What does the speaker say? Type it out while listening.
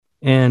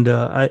And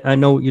I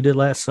know what you did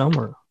last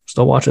summer.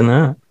 Still watching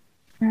that.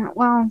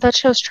 Well, that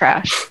show's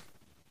trash.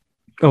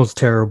 Oh, it's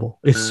terrible.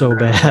 It's so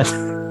bad.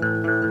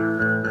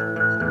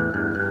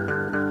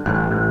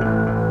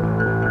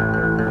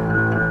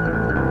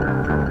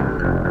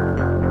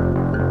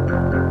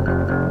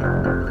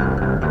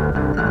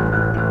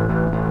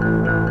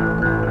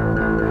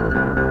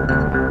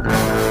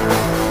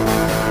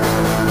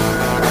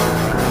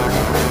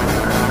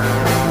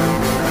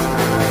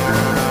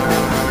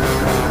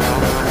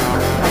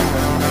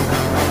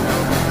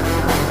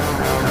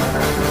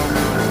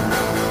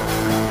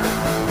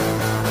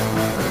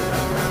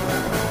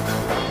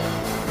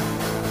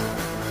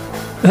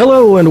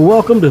 Hello and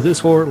welcome to This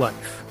Horror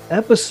Life,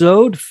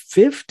 episode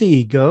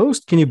 50.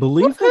 Ghost, can you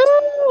believe it?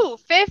 Woohoo!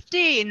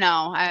 50.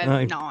 No,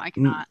 I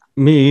cannot.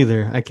 Me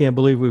either. I can't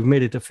believe we've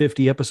made it to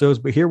 50 episodes,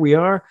 but here we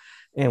are,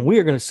 and we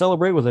are going to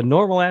celebrate with a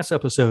normal ass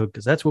episode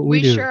because that's what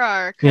we do. Sure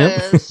are, Yep.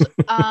 because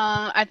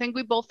I think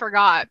we both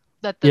forgot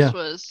that this Yeah.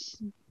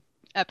 was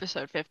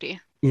episode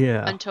 50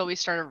 Yeah. until we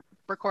started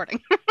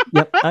recording.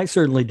 Yep, I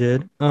certainly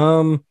did.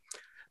 We're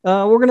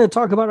going to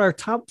talk about our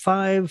top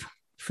 5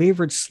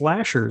 favorite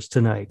slashers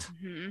tonight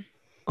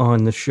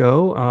on the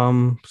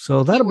show.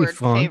 So that'll be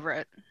fun.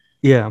 Favorite.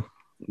 Yeah,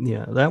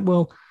 that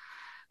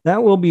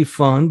will be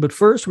fun. But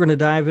first, we're going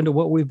to dive into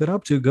what we've been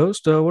up to.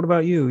 Ghost, what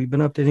about you? You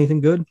been up to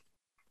anything good?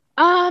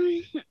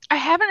 I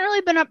haven't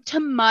really been up to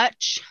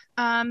much.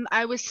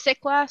 I was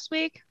sick last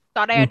week.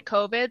 Thought I had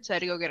COVID, so I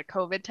had to go get a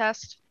COVID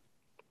test.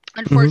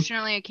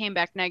 Unfortunately, I came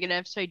back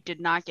negative, so I did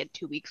not get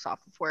 2 weeks off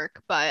of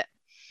work. But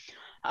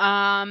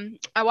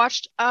I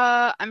watched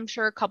I'm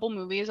sure a couple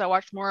movies. I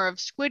watched more of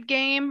Squid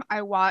Game.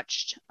 I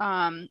watched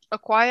A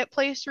Quiet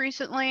Place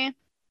recently,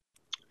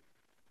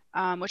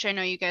 which I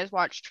know you guys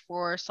watched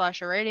for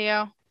Slasher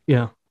Radio.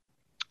 Yeah.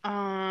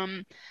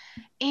 And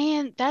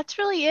that's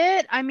really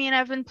it. I mean,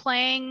 I've been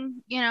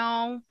playing,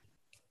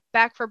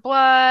 Back 4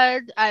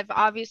 Blood. I've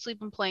obviously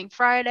been playing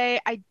Friday.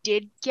 I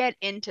did get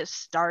into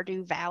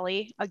Stardew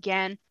Valley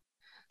again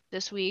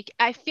this week.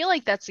 I feel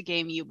like that's a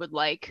game you would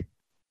like.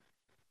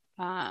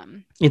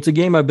 It's a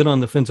game I've been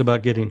on the fence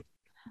about getting.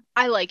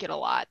 I like it a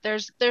lot.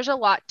 There's a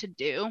lot to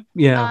do.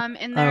 Yeah.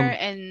 In there,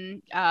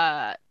 and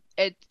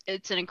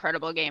it's an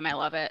incredible game. I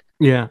love it.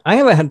 Yeah, I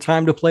haven't had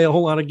time to play a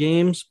whole lot of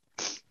games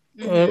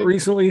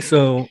recently,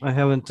 so I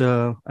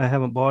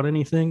haven't bought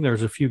anything.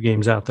 There's a few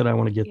games out that I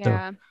want to get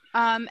though.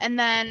 And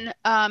then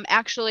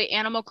actually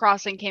Animal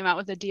Crossing came out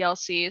with a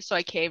DLC, so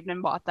I caved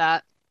and bought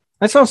that.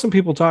 I saw some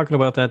people talking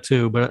about that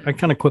too, but I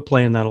kind of quit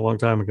playing that a long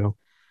time ago.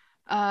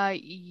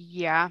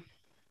 Yeah.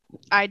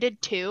 I did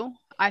too.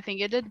 I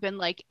think it had been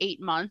like 8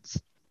 months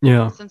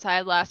since I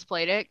had last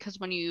played it, because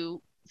when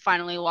you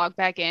finally log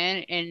back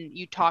in and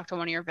you talk to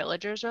one of your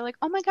villagers, they're like,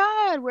 oh my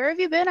god, where have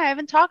you been? I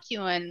haven't talked to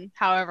you in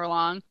however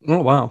long.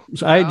 Oh wow.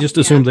 So I just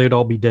assumed they'd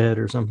all be dead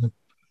or something.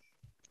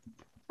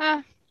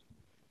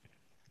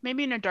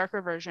 Maybe in a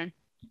darker version.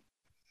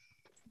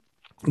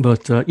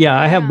 But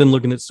I have been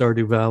looking at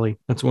Stardew Valley.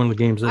 That's one of the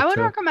games that I would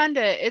recommend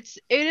it.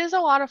 It is a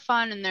lot of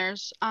fun, and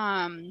there's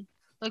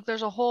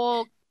there's a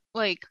whole,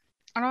 like,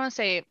 I don't want to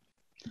say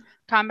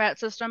combat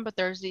system, but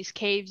there's these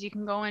caves you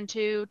can go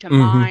into to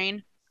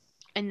mine,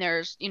 and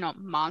there's,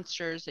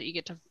 monsters that you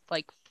get to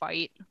like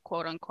fight,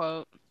 quote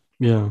unquote.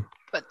 Yeah.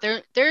 But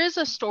there is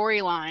a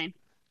storyline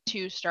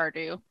to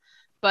Stardew,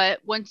 but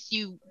once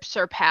you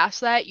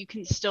surpass that, you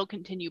can still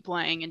continue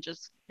playing and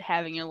just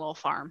having your little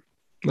farm.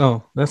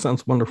 Oh, that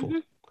sounds wonderful.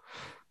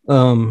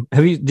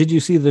 Did you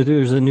see that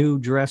there's a new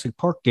Jurassic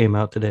Park game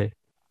out today?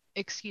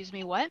 Excuse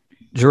me, what?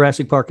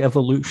 Jurassic Park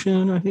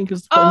Evolution, I think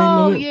is the name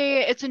of it.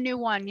 Yeah, it's a new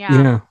one.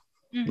 Yeah,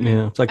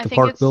 it's like the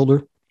Park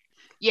Builder.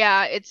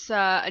 Yeah, it's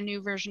a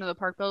new version of the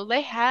Park Builder. They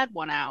had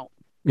one out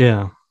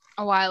a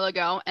while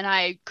ago, and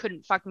I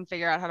couldn't fucking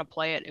figure out how to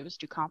play it. It was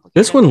too complicated.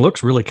 This one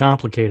looks really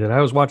complicated.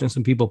 I was watching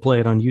some people play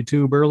it on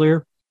YouTube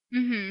earlier,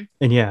 and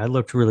it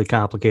looked really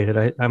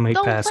complicated. I might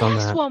pass on that.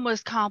 The last one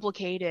was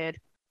complicated.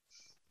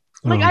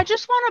 Like, I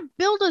just want to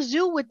build a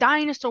zoo with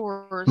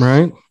dinosaurs.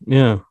 Right?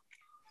 Yeah.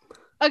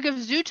 Like, if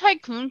Zoo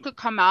Tycoon could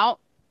come out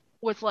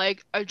with,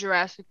 like, a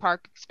Jurassic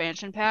Park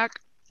expansion pack,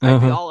 I'd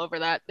be all over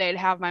that. They'd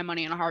have my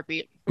money in a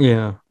heartbeat.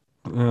 Yeah.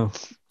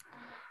 Let's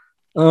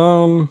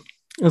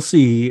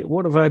see.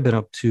 What have I been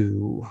up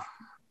to?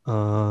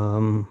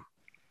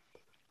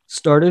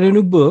 Started a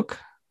new book.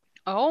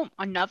 Oh,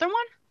 another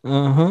one?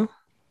 Uh-huh.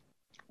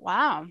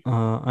 Wow.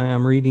 I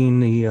am reading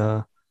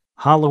the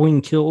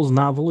Halloween Kills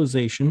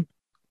novelization.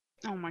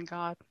 Oh, my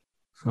God.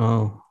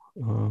 So,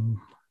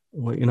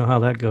 well, you know how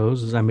that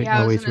goes as I make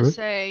my way through it. I was going to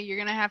say, you're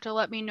going to have to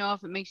let me know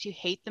if it makes you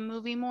hate the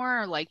movie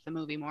more or like the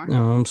movie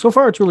more. So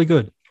far, it's really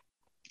good.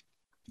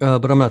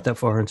 But I'm not that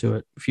far into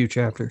it. A few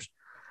chapters.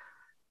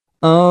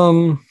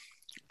 I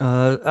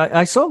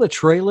saw the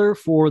trailer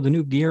for the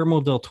new Guillermo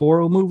del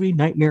Toro movie,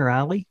 Nightmare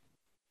Alley.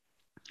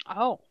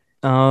 Oh.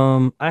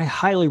 I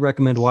highly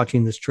recommend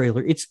watching this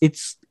trailer.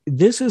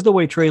 This is the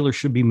way trailers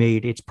should be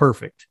made. It's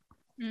perfect.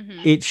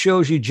 It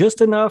shows you just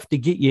enough to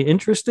get you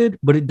interested,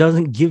 but it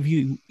doesn't give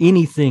you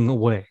anything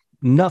away.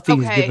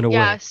 Nothing's Okay, given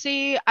yeah, away.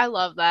 see, I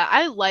love that.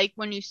 I like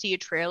when you see a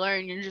trailer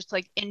and you're just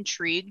like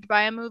intrigued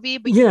by a movie,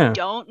 but you Yeah,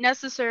 don't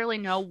necessarily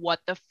know what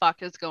the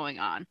fuck is going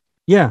on.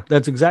 yeah,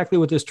 that's exactly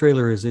what this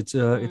trailer is. It's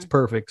Mm,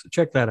 perfect. So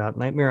check that out.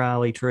 Nightmare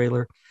Alley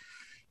trailer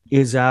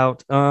is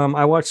out.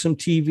 I watched some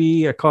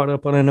TV. I caught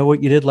up on I Know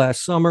What You Did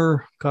Last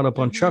Summer. Caught up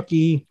on hmm.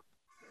 Chucky.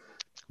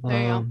 There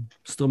you go.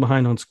 Still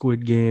behind on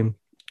Squid Game.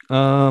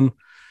 Um,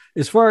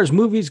 as far as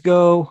movies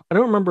go, I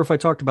don't remember if I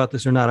talked about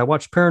this or not. I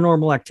watched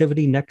Paranormal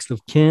Activity: Next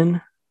of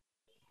Kin.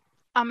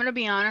 I'm gonna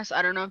be honest,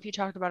 I don't know if you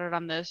talked about it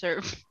on this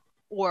or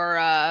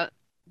or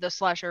the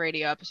Slasher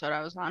Radio episode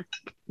I was on.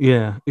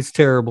 Yeah, it's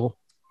terrible.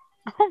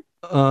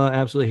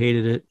 Absolutely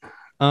hated it.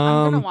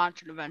 I'm gonna Um,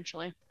 watch it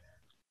eventually.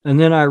 and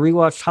then I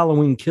rewatched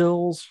Halloween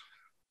Kills.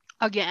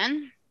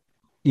 Again?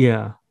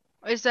 Yeah,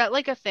 Is that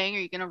like a thing? Are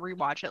you gonna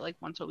rewatch it like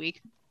once a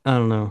week? I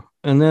don't know.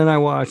 And then I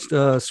watched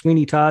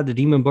Sweeney Todd, the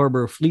Demon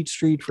Barber of Fleet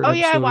Street for an Oh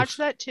yeah, I episode of watched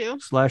that too.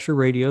 Slasher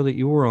Radio that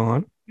you were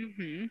on.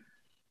 Mm-hmm.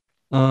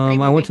 Great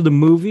I went movie. to the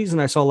movies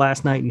and I saw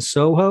Last Night in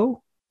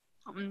Soho,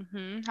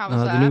 Mm-hmm. How was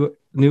the that?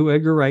 new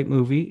Edgar Wright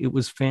movie. It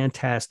was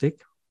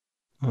fantastic.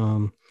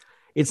 Um,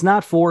 it's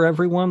not for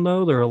everyone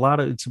though. There are a lot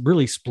of it's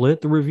really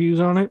split the reviews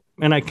on it,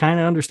 and I kind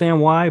of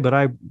understand why, but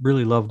I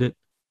really loved it.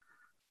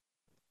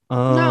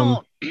 Um,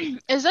 No,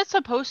 is that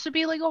supposed to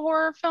be like a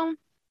horror film?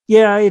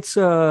 yeah, it's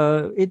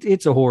a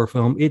horror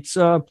film. It's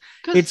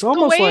Because the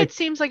almost way it like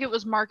seems like it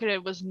was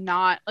marketed was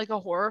not like a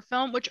horror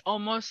film, which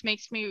almost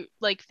makes me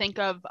like think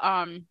of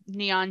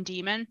Neon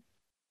Demon.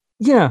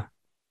 yeah,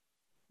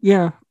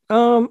 yeah.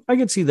 I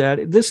can see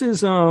that. This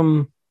is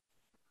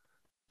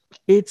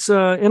it's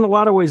in a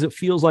lot of ways it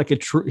feels like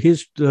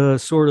his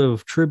sort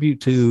of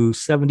tribute to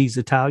 70s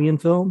Italian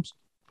films.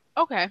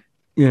 Okay.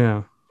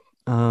 Yeah.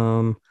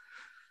 Um,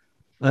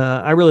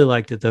 I really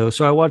liked it though.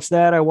 So I watched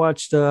that. I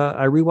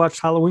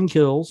rewatched Halloween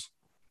Kills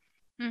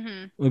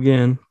Mm-hmm.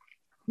 again.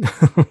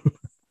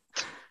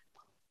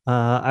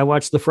 I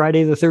watched the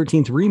Friday the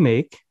 13th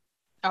remake.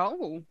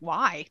 Oh,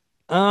 why?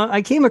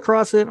 I came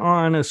across it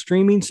on a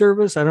streaming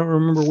service. I don't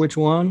remember which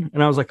one.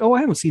 And I was like, oh, I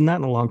haven't seen that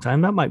in a long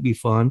time. That might be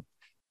fun.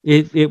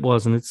 It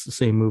wasn't. It's the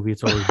same movie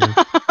it's always been.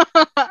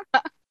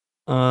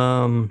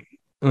 Um,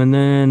 and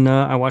then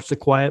I watched A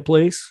Quiet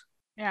Place,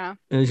 Yeah.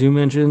 as you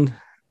mentioned.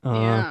 Uh,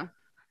 Yeah.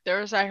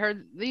 I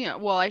heard,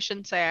 well, I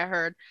shouldn't say I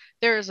heard.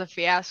 There was a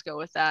fiasco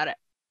with that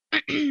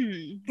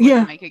yeah,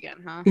 remake again,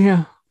 huh?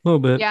 yeah, a little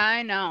bit. Yeah,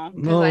 I know.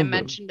 Because I No, but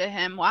mentioned to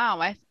him, wow,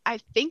 I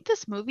think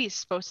this movie is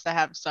supposed to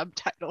have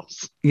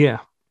subtitles. yeah,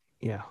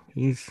 yeah.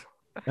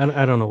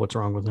 I don't know what's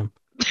wrong with him.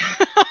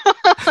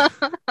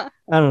 I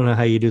don't know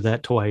how you do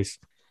that twice.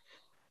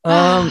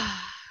 Um,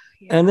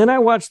 and Yeah. then I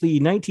watched the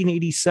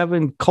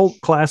 1987 cult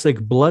classic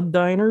Blood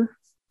Diner.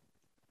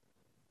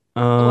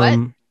 What?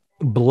 Um,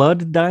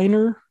 Blood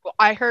Diner. Well,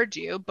 I heard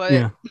you, but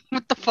Yeah,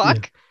 what the yeah.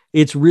 fuck?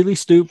 It's really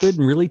stupid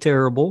and really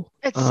terrible.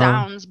 It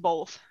sounds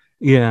both.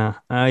 Yeah,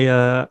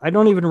 I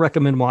don't even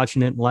recommend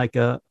watching it like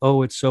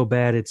oh it's so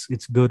bad it's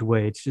good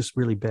way. It's just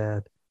really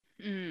bad.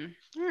 All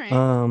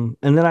right.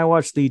 And then I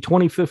watched the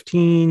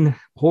 2015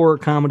 horror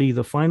comedy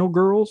The Final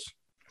Girls.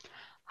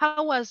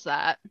 How was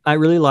that? I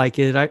really like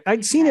it.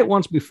 I'd seen it Okay.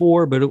 once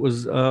before, but it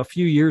was a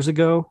few years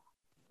ago.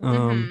 Mm-hmm.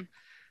 Um,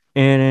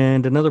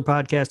 and another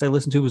podcast I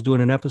listened to was doing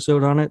an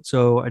episode on it,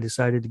 so I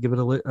decided to give it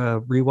a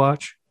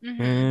rewatch,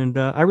 Mm-hmm. and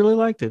I really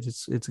liked it.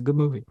 It's a good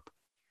movie.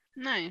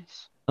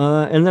 Nice.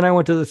 And then I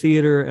went to the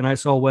theater and I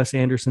saw Wes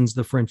Anderson's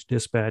The French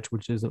Dispatch,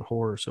 which isn't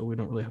horror, so we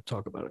don't really have to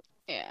talk about it.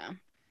 Yeah.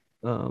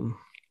 Um,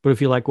 but if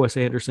you like Wes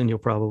Anderson, you'll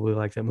probably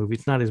like that movie.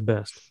 It's not his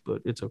best,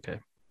 but it's okay.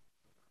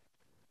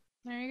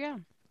 There you go.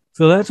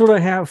 So that's what I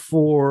have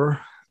for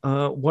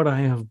what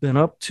I have been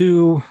up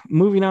to.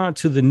 Moving on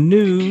to the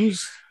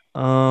news.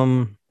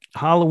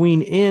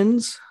 Halloween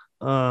ends.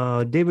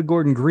 David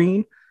Gordon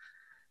Green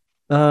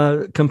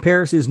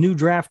compares his new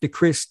draft to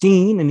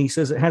Christine, and he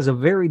says it has a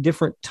very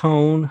different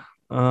tone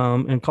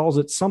and calls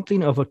it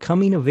something of a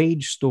coming of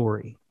age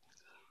story.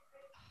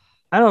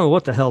 I don't know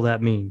what the hell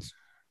that means.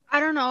 I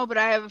don't know, but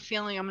I have a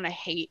feeling I'm gonna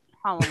hate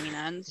Halloween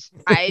Ends.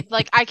 I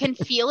can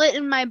feel it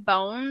in my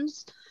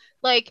bones.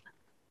 Like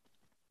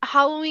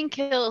Halloween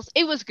Kills,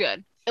 it was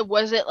good.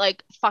 Was it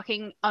like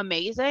fucking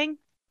amazing?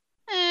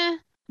 Eh. I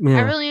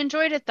Yeah, really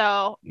enjoyed it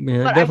though. yeah,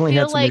 it But I definitely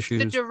had feel some like the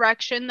issues.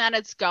 direction that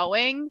it's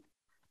going,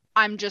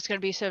 I'm just gonna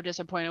be so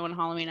disappointed when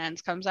Halloween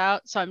Ends comes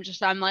out. So I'm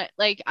just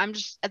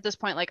at this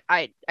point like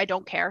I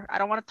don't care. I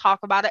don't want to talk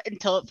about it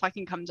until it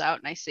fucking comes out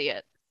and I see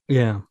it.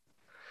 Yeah,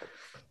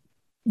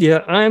 yeah,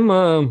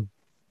 I'm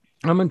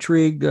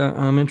intrigued.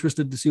 I'm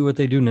interested to see what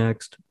they do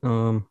next.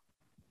 I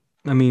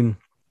mean,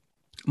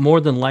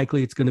 more than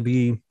likely, it's going to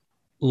be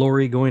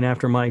Laurie going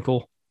after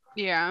Michael.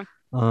 Yeah.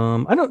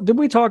 I don't. Did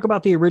we talk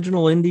about the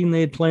original ending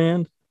they had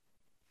planned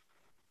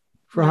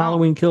for No.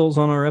 Halloween Kills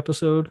on our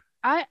episode?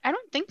 I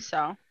don't think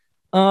so.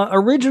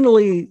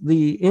 Originally,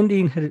 the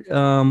ending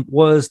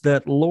was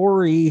that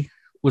Laurie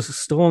was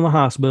still in the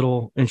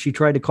hospital and she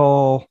tried to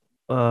call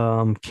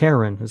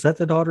Karen. Is that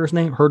the daughter's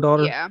name? Her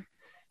daughter? Yeah.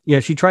 Yeah,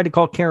 she tried to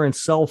call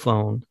Karen's cell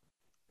phone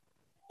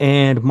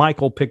and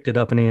Michael picked it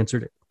up and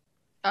answered it.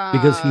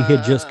 because he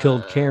had just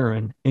killed Uh,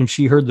 Karen, and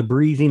she heard the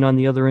breathing on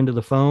the other end of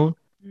the phone.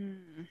 hmm.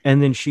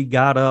 And then she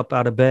got up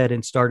out of bed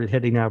and started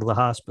heading out of the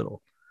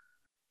hospital.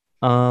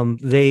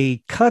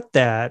 They cut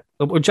that,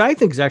 which I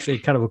think is actually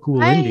kind of a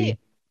cool I ending.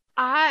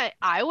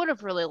 I would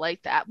have really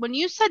liked that. When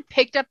you said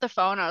picked up the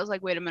phone, I was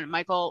like, wait a minute,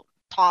 Michael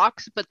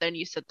talks, but then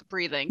you said the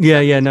breathing, so Yeah,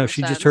 that yeah, makes no, more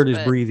she just sense. heard his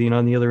But breathing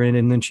on the other end,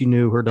 and then she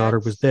knew her daughter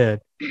was that's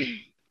dead.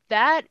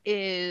 that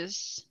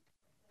is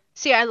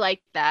see, I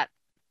like that.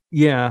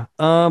 Yeah,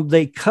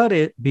 they cut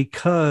it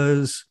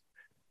because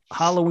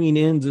Halloween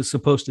Ends is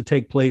supposed to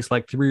take place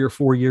like 3 or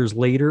 4 years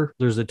later.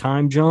 There's a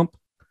time jump,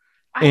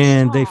 I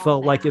and they saw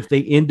felt like if that.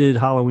 they ended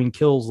Halloween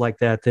Kills like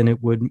that, then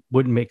it wouldn't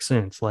make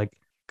sense. Like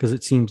because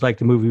it seems like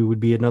the movie would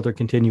be another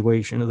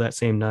continuation of that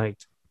same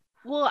night.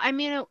 Well, I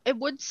mean, it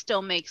would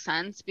still make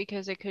sense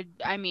because it could,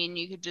 I mean,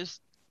 you could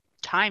just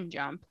time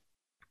jump.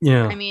 I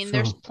Yeah, mean,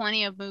 there's so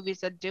plenty of movies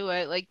that do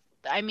it. Like,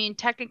 I mean,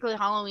 technically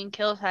Halloween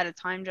Kills had a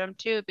time jump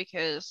too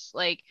because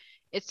like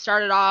it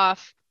started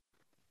off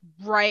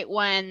right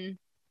when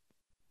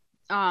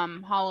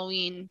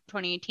Halloween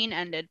 2018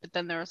 ended, but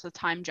then there was a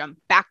time jump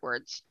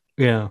backwards.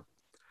 yeah.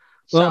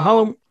 Well,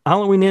 So,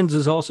 Halloween Ends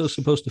is also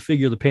supposed to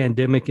figure the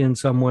pandemic in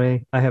some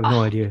way. I have no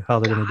oh idea how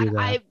they're going to God, do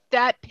that. I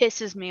that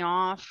pisses me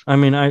off. I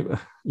mean,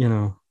 you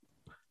know,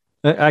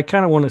 I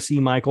kind of want to see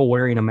Michael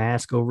wearing a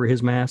mask over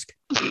his mask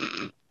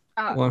walking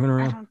I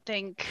around. don't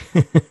think.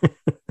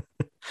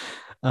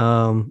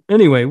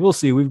 Anyway, we'll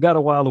see. We've got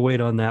a while to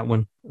wait on that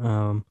one.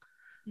 Mhm.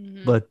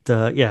 But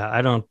yeah,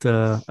 I don't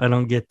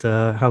get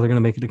how they're going to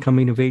make it a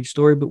coming of age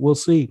story, but we'll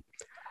see.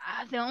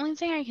 The only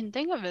thing I can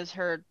think of is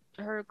her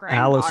granddaughter.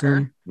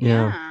 Allison,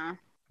 yeah,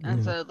 Yeah,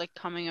 as yeah, a like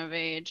coming of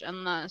age,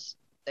 unless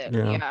yeah.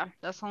 yeah,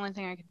 that's the only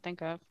thing I can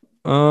think of.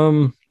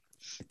 Um,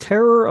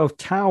 Terror of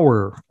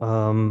Tower.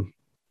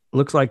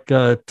 Looks like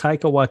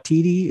Taika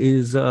Waititi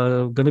is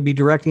going to be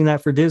directing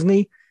that for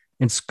Disney,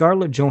 and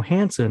Scarlett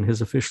Johansson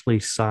has officially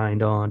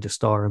signed on to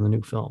star in the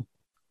new film.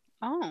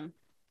 Oh,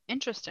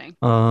 interesting.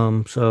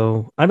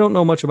 So I don't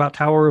know much about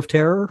Tower of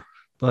Terror,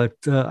 but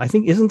I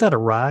think isn't that a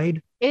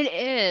ride? It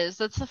is.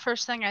 That's the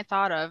first thing I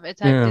thought of.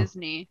 It's at Yeah,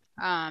 Disney.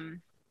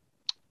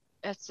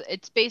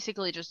 It's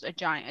basically just a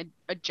giant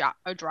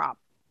a drop.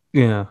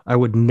 yeah. I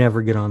would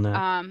never get on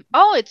that.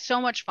 Oh, it's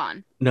so much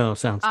fun. No,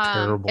 sounds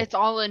terrible. It's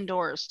all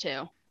indoors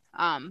too.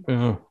 Um,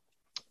 Yeah,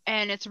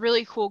 and it's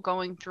really cool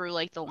going through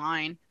like the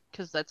line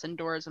because that's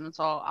indoors and it's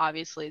all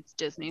obviously it's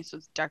Disney, so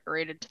it's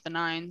decorated to the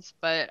nines.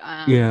 But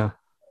yeah.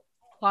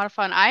 a lot of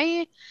fun.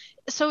 I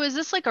so is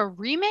this like a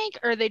remake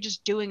or are they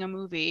just doing a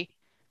movie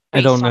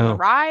I don't based on the know.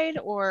 ride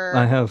or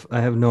I have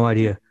no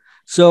idea.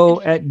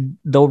 So at interesting?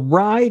 the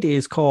ride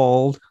is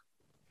called,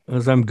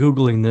 as I'm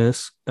googling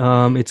this,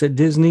 Hmm. it's at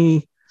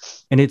Disney,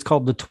 and it's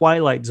called the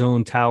Twilight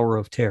Zone Tower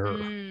of Terror.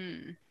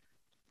 Mm,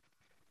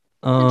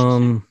 interesting.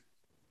 Um,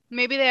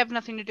 Maybe they have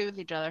nothing to do with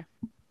each other.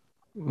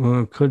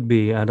 could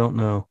be. I don't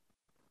know.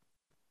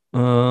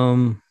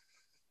 Um,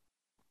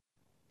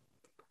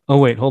 oh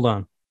wait, hold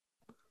on.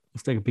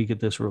 Let's take a peek at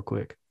this real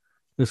quick.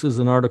 This is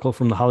an article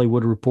from the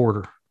Hollywood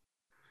Reporter.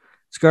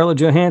 Scarlett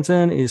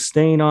Johansson is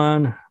staying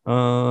on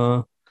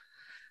to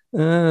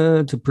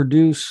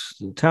produce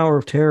the Tower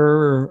of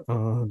Terror.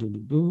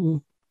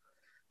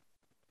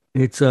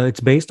 It's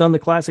based on the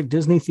classic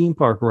Disney theme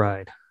park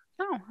ride.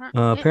 Oh,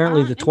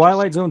 Apparently, the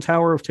Twilight interesting. Zone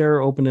Tower of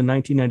Terror opened in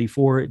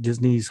 1994 at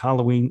Disney's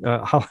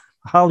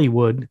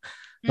Hollywood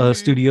Hmm.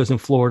 studios in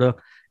Florida,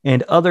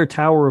 and other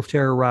Tower of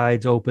Terror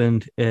rides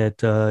opened at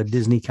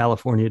Disney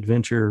California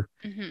Adventure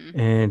Hmm.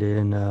 and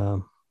in I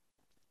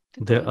think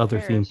one the in other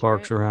theme Paris,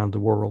 parks right? around the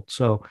world.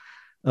 So,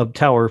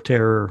 Tower of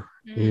Terror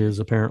Hmm. is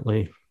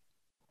apparently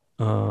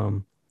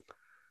um,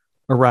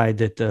 a ride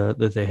that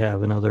they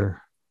have in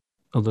other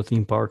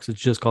theme parks. It's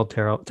just called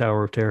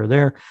Tower of Terror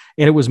there,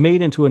 and it was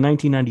made into a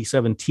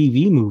 1997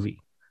 TV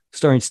movie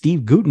starring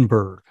Steve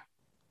Guttenberg.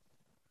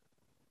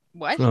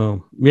 What?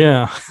 So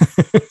yeah.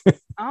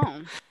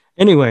 Oh.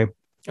 Anyway,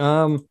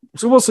 so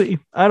we'll see.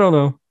 I don't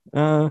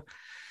know.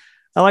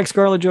 I like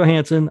Scarlett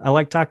Johansson. I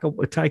like Taika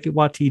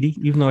Waititi,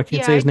 even though I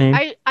can't Yeah, say his name.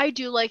 I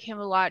do like him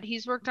a lot.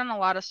 He's worked on a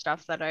lot of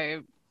stuff that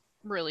I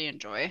really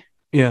enjoy.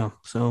 Yeah,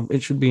 so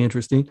it should be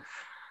interesting.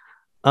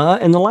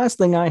 And the last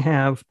thing I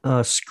have,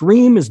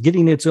 Scream is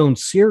getting its own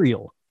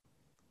cereal.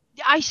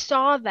 I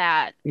saw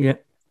that. Yeah,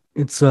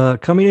 it's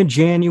coming in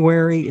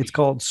January. It's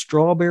called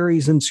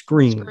Strawberries and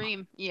Scream.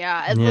 Scream.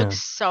 Yeah, it Yeah, looks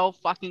so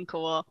fucking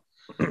cool.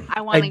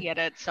 I want to I get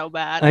it so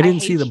bad. I I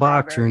didn't see hate the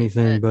box or strawberries,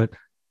 anything, but but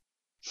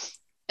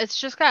it's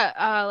just got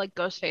like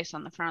Ghostface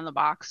on the front of the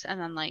box and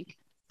then like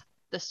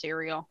the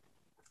cereal.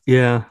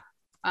 yeah.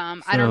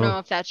 I don't know So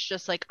if that's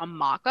just like a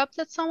mock-up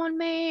that someone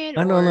made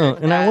I don't or know,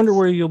 if and I wonder that's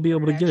where you'll be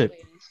what able it to get it.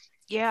 actually is.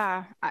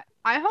 Yeah,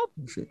 I hope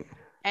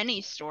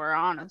any store,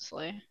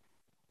 honestly.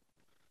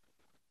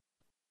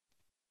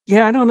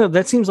 Yeah, I don't know.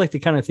 That seems like the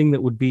kind of thing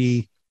that would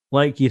be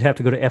like you'd have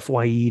to go to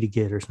FYE to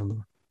get or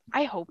something,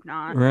 I hope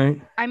not.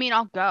 right? I mean,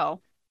 I'll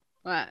go.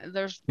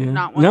 There's Yeah.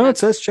 not one No, it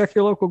says that's. check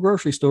your local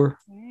grocery store.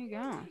 There you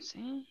go.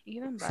 See,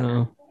 even better.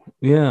 So,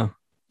 yeah.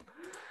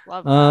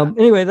 Love that.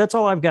 Anyway, that's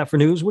all I've got for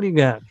news. What do you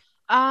got?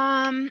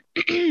 Um,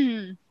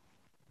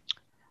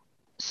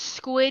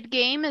 Squid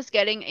Game is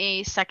getting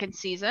a second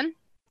season.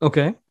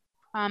 Okay.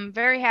 I'm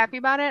very happy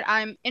about it.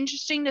 I'm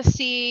interesting to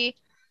see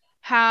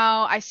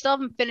how I still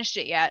haven't finished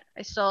it yet.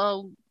 I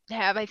still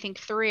have, I think,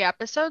 3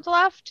 episodes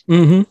left.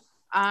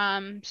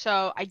 Mm-hmm.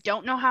 So I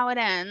don't know how it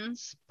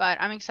ends, but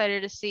I'm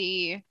excited to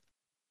see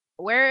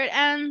where it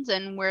ends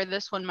and where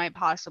this one might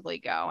possibly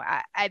go.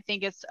 I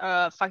think it's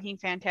a fucking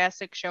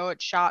fantastic show.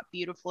 It's shot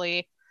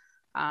beautifully.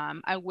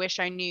 I wish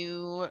I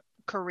knew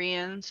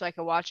Korean so I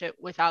could watch it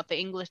without the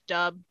English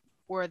dub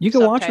or You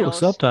can watch it with subtitles.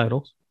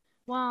 subtitles.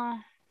 Well,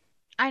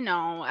 I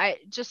know. I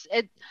just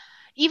it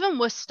even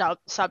with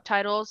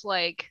subtitles,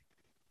 like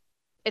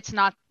it's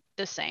not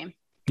the same,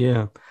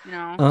 Yeah. you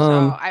know. So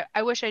Um,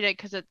 I wish I did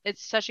because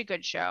it's such a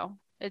good show.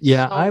 It's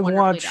yeah, so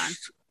wonderfully done.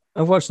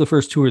 I've watched the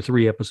first 2 or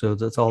 3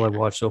 episodes. That's all I've Yeah,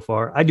 watched so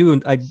far.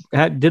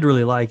 Did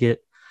really like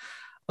it.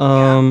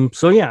 yeah.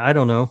 So yeah, I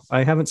don't know.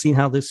 I haven't seen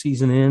how this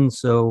season ends,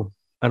 so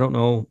I don't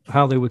know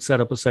how they would set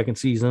up a second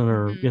season,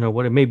 or Hmm.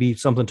 what, it may be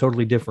something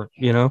totally different.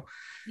 Yeah,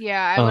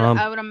 Um,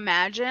 I would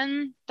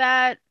imagine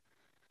that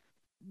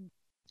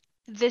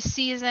this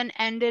season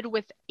ended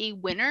with a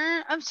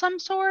winner of some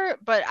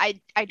sort, but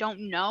I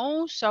don't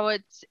know. So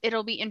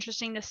it'll be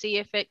interesting to see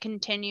if it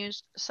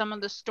continues some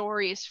of the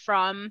stories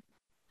from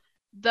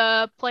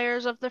the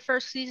players of the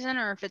first season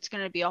or if it's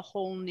going to be a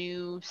whole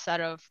new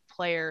set of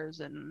players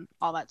and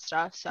all that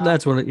stuff. So,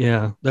 that's what I'm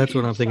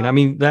thinking. I so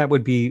mean, that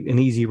would be an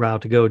easy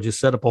route to go. Just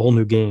set up a whole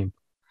new game,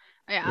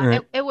 yeah,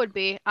 right? it would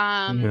be.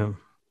 Yeah.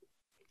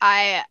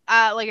 I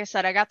like I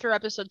said, I got through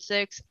episode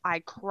 6. I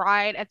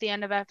cried at the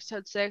end of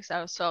episode 6.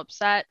 I was so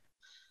upset.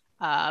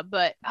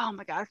 But oh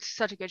my god, it's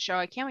such a good show.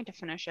 I can't wait to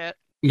finish it.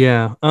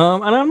 Yeah.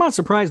 And I'm not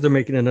surprised they're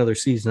making another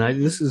season.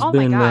 This has Oh my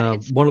been god,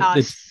 it's one of a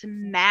it's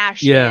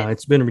smash yeah, hit.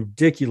 it's been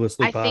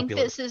ridiculously I think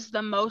popular. this is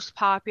the most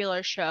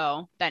popular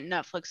show that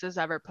Netflix has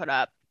ever put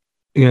up.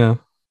 Yeah.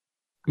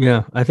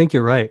 Yeah, I think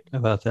you're right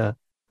about that.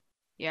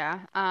 Yeah.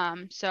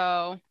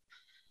 So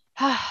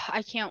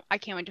I can't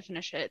wait to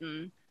finish it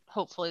and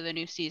hopefully the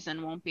new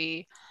season won't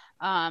be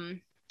um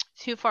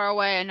too far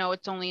away. I know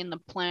it's only in the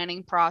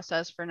planning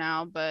process for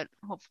now, but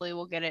hopefully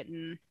we'll get it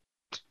in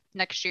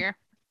next year.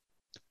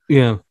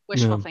 Yeah.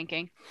 Wishful Yeah.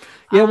 thinking.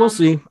 Yeah, we'll Um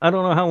see. I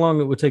don't know how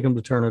long it would take them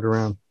to turn it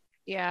around.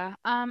 yeah.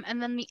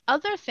 And then the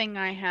other thing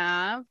I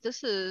have,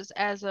 this is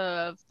as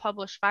of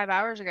published 5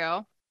 hours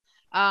ago.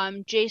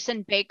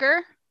 Jason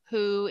Baker,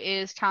 who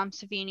is Tom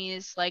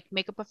Savini's like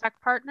makeup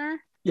effect partner,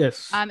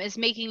 Yes. is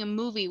making a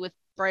movie with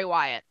Bray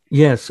Wyatt.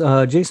 Yes.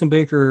 Jason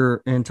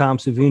Baker and Tom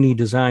Savini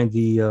designed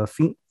the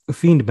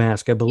Fiend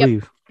mask, I Yep.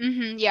 believe.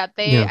 Yeah,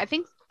 Yeah. I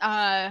think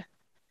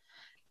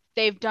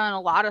they've done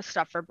a lot of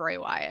stuff for Bray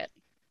Wyatt.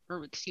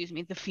 Or excuse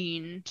me, the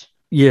Fiend.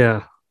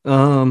 Yeah.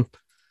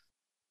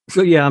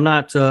 So yeah, I'm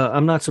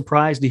not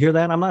surprised to hear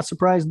that. I'm not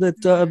surprised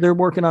that they're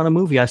working on a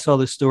movie. I saw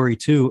this story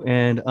too,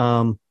 and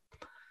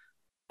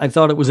I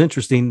thought it was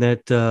interesting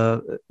that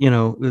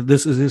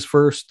this is his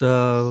first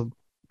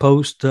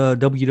post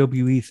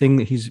WWE thing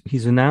that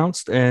he's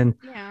announced, and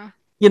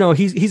Yeah.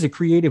 he's a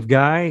creative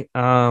guy.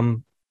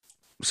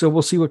 So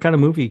we'll see what kind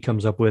of movie he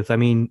comes up with. I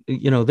mean,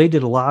 they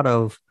did a lot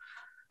of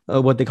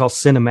what they call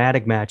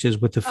cinematic matches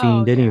with the Oh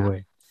Fiend yeah.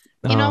 anyway.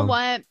 You know Um,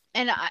 what?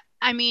 And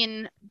I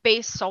mean,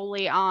 based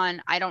solely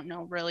on I don't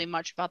know really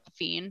much about the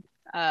Fiend.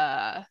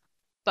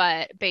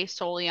 But based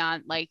solely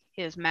on like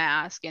his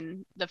mask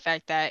and the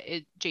fact that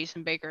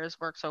Jason Baker has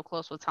worked so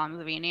close with Tom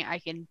Savini, I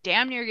can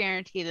damn near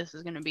guarantee this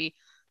is going to be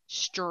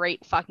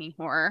straight fucking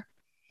horror.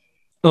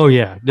 oh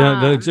yeah,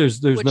 no,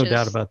 there's Which no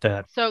doubt is about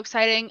that. so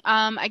exciting.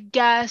 I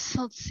guess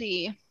let's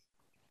see.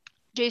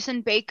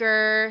 Jason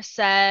Baker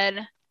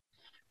said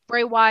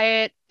Bray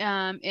Wyatt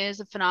is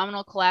a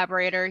phenomenal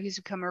collaborator. He's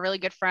become a really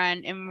good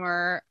friend, and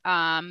we're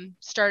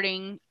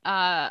starting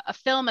a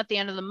film at the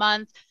end of the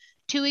month.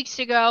 2 weeks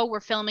ago, we're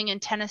filming in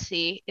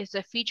Tennessee. It's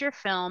a feature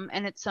film,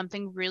 and it's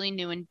something really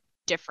new and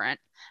different.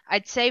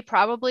 I'd say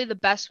probably the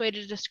best way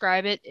to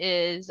describe it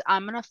is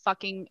I'm gonna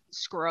fucking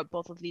screw up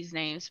both of these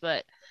names,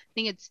 but I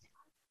think it's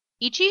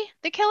Ichi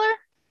the Killer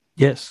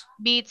Yes,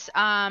 meets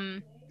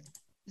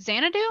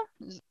Xanadu.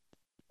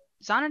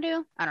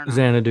 Xanadu? I don't know.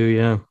 Xanadu.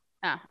 Yeah.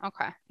 Oh,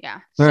 okay. Yeah.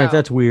 All right, So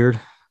that's weird.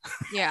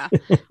 yeah,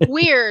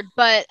 weird,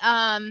 but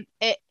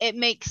it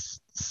makes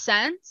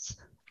sense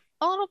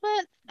a little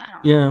bit. I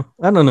don't know. Yeah,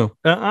 I don't know.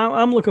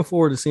 I'm looking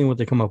forward to seeing what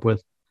they come up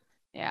with.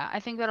 Yeah, I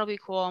think that'll be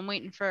cool. I'm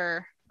waiting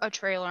for a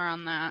trailer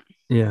on that.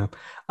 Yeah.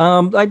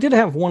 I did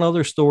have one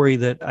other story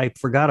that I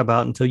forgot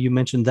about until you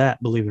mentioned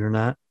that, believe it or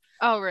not.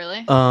 Oh,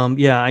 really?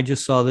 Yeah, I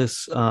just saw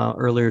this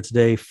earlier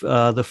today.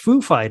 The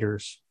Foo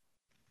Fighters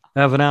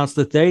have announced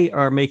that they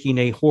are making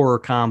a horror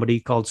comedy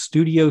called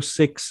Studio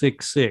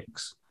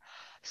 666.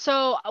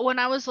 So when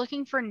I was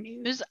looking for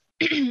news,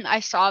 I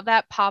saw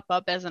that pop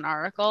up as an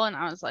article, and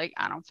I was like,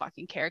 I don't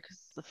fucking care because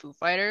it's the Foo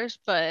Fighters.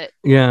 But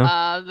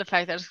Yeah. the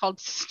fact that it's called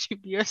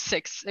Studio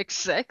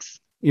 666,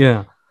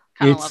 Yeah.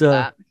 kind of love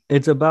that.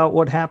 It's about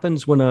what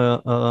happens when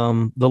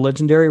the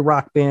legendary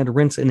rock band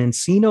rents an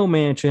Encino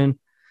mansion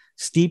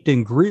steeped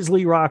in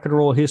grisly rock and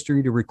roll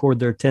history to record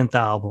their 10th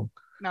album.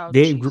 Oh,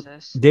 Dave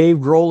Jesus. Dave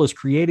Grohl is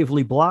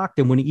creatively blocked,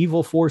 and when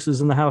evil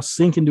forces in the house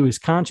sink into his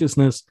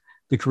consciousness,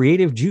 the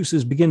creative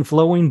juices begin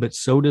flowing, but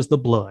so does the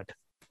blood.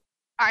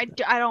 I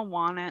don't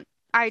want it.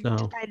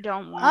 So I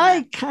don't want I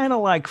it. kind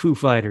of like Foo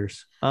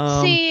Fighters.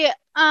 See,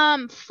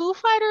 Foo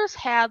Fighters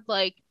had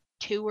like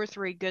two or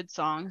three good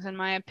songs in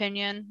my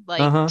opinion,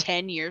 like Uh-huh.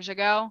 10 years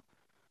ago.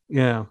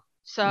 Yeah.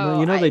 So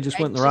Well, they just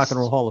I went in the Rock and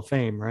Roll just Hall of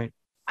Fame, right?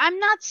 I'm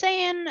not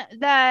saying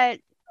that.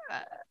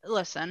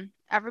 Listen,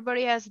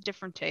 everybody has a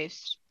different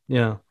taste.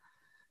 Yeah.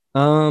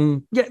 Yeah,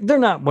 they're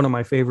not one of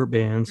my favorite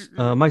bands.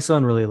 Mm-mm, My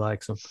son really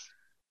likes them.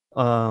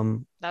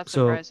 that's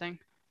So surprising.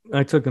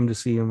 I took him to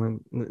see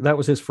him, and that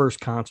was his first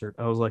concert.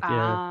 I was like,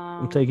 "Yeah,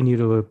 I'm Um, taking you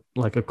to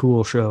a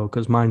cool show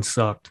because mine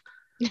sucked."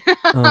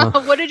 Uh,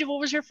 what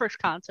was your first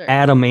concert?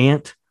 Adam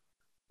Ant.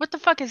 What the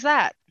fuck is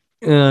that?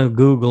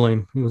 Google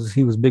him.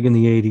 He was big in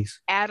the '80s.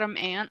 Adam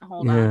Ant.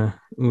 Hold on. Yeah,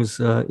 it was,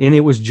 and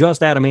it was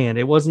just Adam Ant.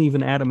 It wasn't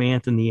even Adam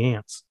Ant and the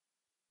Ants.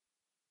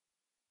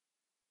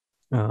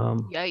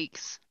 Um,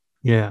 Yikes.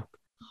 yeah,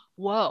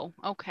 Whoa.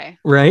 Okay.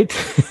 right.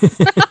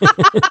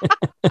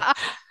 Wow.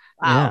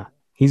 Yeah,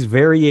 he's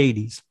very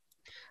 '80s.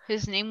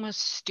 His name was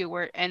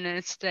Stuart, and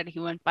instead he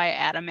went by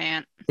Adam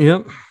Ant.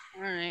 Yep.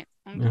 All right.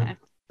 Yeah. Okay.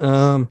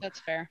 Um. That's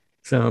fair.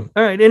 So,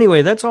 all right.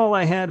 Anyway, that's all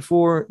I had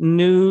for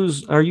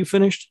news. Are you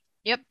finished?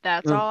 Yep.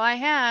 That's Uh, all I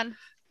had.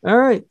 all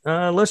right.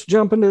 Let's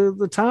jump into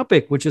the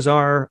topic, which is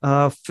our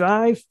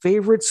 5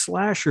 favorite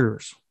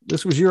slashers.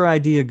 This was your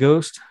idea,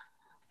 Ghost.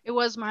 It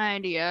was my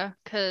idea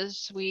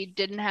because we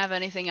didn't have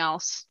anything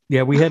else.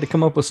 Yeah, we had to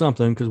come up with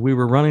something because we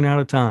were running out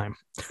of time.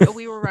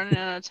 We were running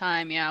out of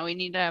time. Yeah, we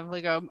need to have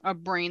like a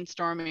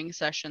brainstorming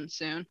session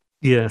soon.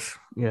 Yes.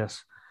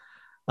 Yes.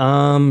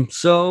 And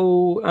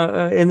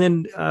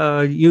then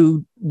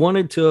you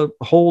wanted to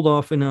hold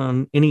off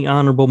on any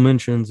honorable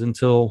mentions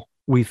until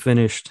we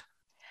finished our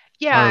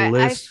Yeah,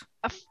 list.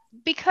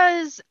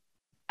 because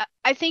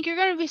I think you're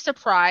going to be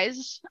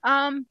surprised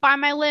by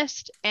my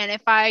list. And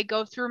if I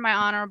go through my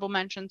honorable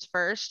mentions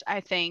first,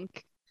 I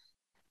think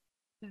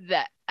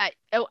that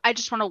I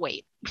just want to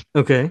wait.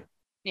 Okay. All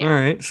Yeah.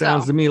 right.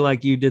 Sounds So, to me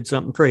like you did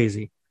something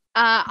crazy.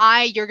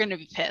 you're going to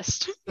be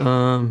pissed.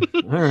 All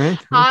right.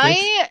 Okay.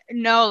 I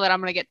know that I'm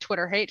going to get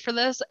Twitter hate for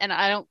this, and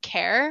I don't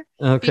care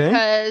Okay.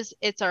 because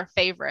it's our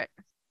favorite,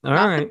 All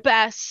not the right.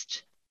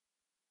 best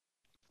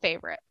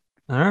favorite.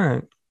 All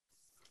right.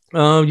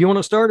 You want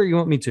to start or you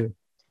want me to?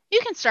 You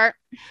can start.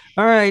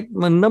 All right.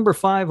 My number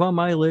 5 on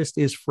my list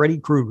is Freddy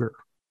Krueger.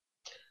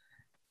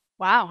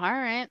 Wow. All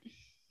right.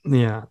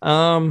 Yeah.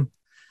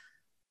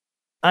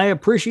 I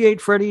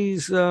appreciate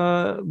Freddy's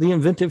the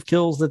inventive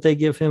kills that they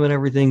give him and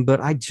everything,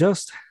 but I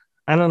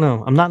don't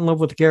know. I'm not in love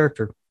with the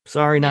character.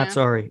 Sorry, not Yeah.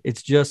 sorry.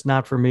 It's just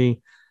not for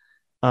me.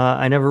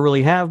 I never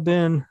really have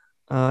been.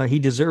 He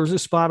deserves a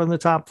spot in the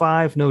top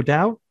 5, no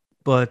doubt,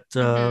 but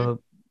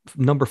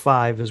Mm-hmm. number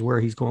 5 is where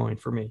he's going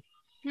for me.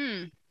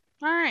 Hmm.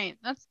 All right.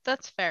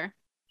 That's fair.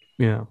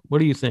 Yeah. What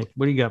do you think?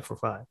 What do you got for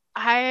 5?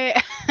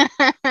 I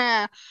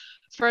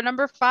for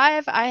number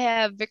 5, I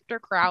have Victor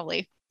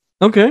Crowley.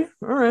 Okay.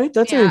 All right.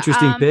 That's an Yeah.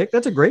 interesting pick.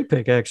 That's a great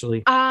pick,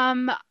 actually.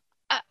 Uh,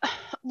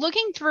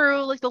 looking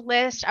through like the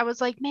list, I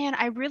was like, man,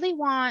 I really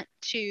want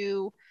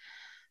to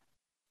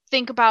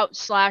think about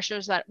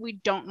slashers that we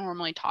don't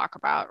normally talk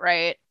about,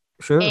 right?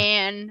 Sure.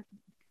 And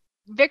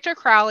Victor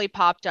Crowley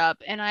popped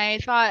up, and I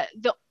thought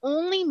the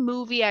only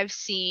movie I've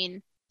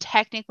seen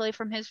technically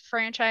from his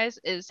franchise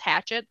is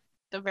Hatchet,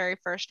 the very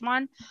first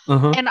one. Uh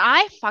huh. And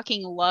I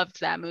fucking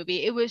loved that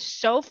movie. It was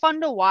so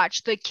fun to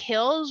watch. The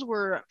kills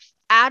were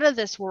out of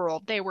this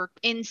world. They were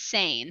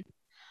insane.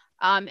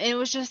 And it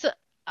was just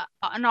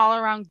an all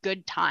around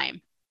good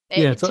time.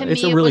 Yeah. To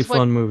It's me, a it really was what,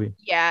 fun movie.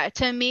 yeah,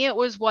 to me, it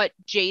was what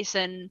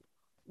Jason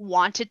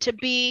wanted to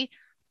be,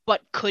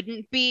 but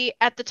couldn't be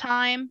at the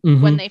time when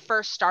Mm-hmm. they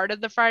first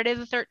started the Friday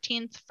the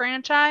 13th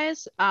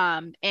franchise.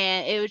 And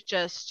it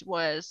just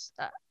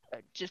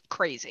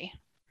crazy.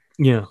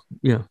 Yeah.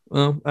 Yeah.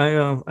 Well,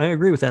 I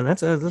agree with that.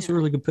 That's a Yeah.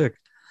 really good pick.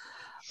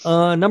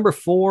 Number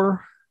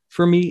 4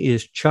 for me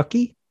is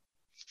Chucky.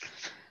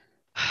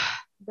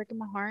 Breaking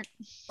my heart.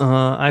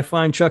 I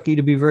find Chucky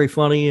to be very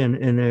funny and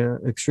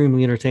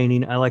extremely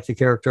entertaining. I like the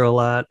character a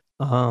lot.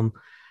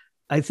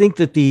 I think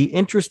that the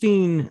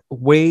interesting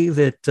way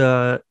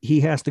that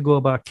he has to go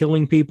about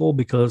killing people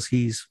because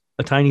he's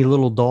a tiny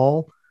little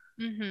doll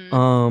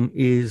Mm-hmm.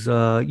 is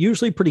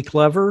usually pretty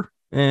clever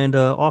and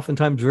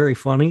oftentimes very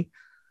funny.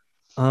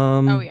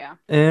 Oh yeah.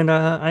 And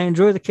I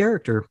enjoy the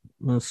character.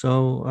 So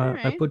All I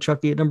right. put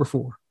Chucky at number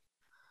 4.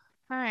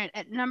 All right.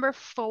 At number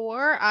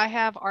 4, I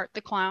have Art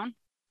the Clown.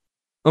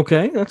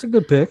 Okay, that's a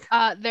good pick.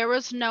 There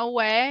was no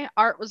way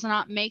Art was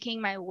not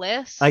making my I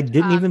list.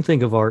 didn't even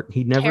think of Art.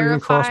 He never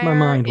even crossed my Terrifier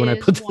mind when I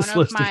is put one this of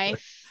list my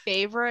together.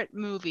 favorite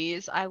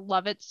movies. I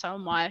love it so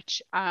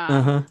much.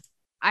 Uh huh.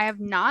 I have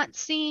not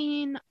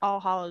seen All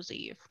Hallows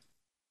Eve,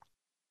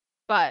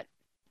 but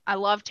I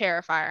love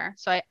Terrifier.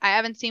 So I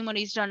haven't seen what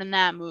he's done in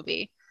that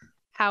movie.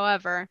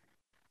 However,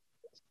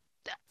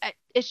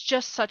 it's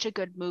just such a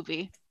good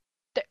movie.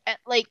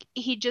 Like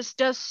he just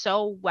does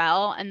so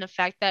well, and the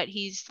fact that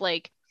he's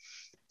like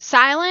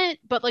silent,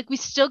 but like we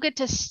still get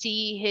to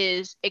see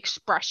his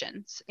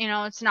expressions. You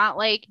know, it's not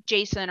like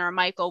Jason or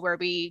Michael where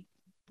we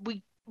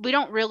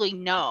don't really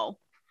know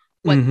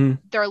what Mm-hmm.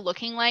 they're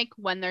looking like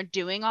when they're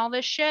doing all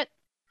this shit,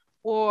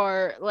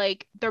 or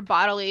like their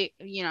bodily,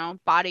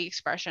 body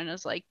expression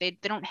is like they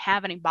don't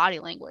have any body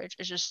language.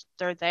 It's just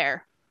they're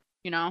there,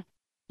 you know. I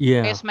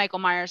Yeah. guess Michael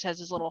Myers has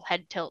his little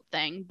head tilt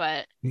thing,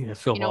 but Yeah.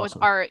 So with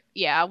awesome. art,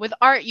 yeah, with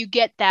art you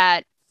get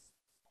that,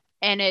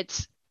 and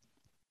it's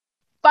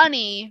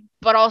funny,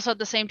 but also at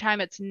the same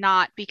time it's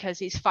not because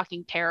he's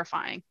fucking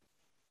terrifying.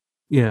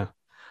 Yeah.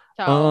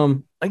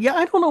 So Yeah,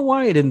 I don't know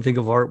why I didn't think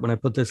of Art when I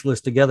put this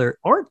list together.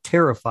 Art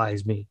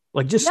terrifies me.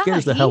 Like just yeah,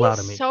 scares the hell out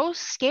he's of me. so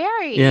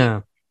scary.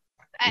 Yeah.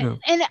 Yeah.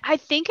 And I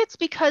think it's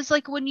because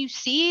like when you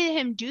see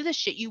him do this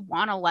shit, you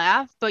want to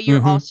laugh, but you're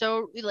Mm-hmm.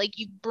 also like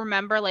you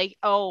remember like,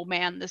 oh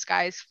man, this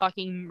guy's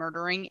fucking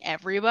murdering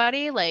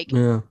everybody. Like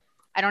Yeah.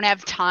 I don't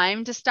have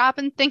time to stop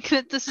and think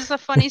that this is a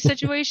funny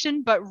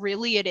situation, but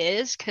really it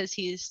is because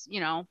he's,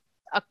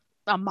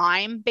 a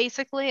mime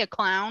basically, a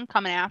clown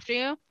coming after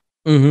you.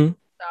 Mm-hmm.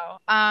 So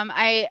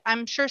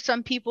I'm sure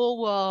some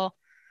people will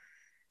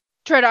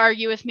try to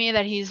argue with me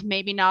that he's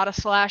maybe not a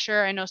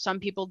slasher. I know some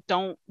people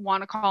don't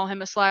want to call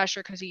him a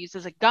slasher because he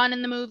uses a gun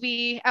in the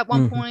movie at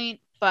one Mm-hmm. point,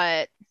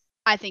 but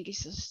I think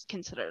he's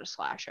considered a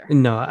slasher.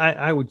 No,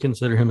 I would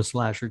consider him a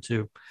slasher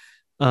too.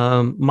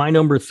 My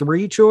number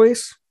three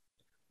choice,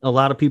 a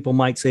lot of people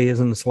might say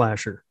isn't a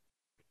slasher.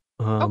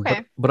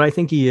 Okay. But I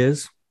think he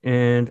is,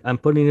 and I'm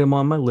putting him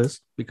on my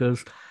list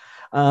because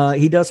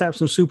he does have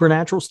some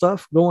supernatural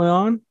stuff going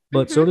on,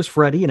 but so Mm-hmm. does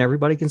Freddy, and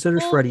everybody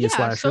considers Well, Freddy a yeah, so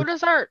slasher.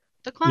 does Art,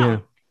 the Yeah.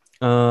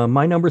 clown.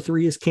 My number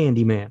three is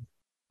Candyman.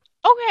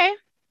 Okay.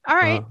 All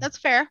Uh, right, that's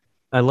fair.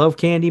 I love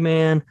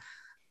Candyman.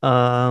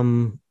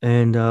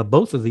 And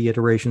both of the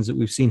iterations that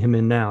we've seen him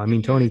in now. I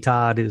mean, Tony Mm-hmm.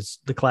 Todd is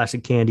the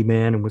classic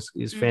Candyman and is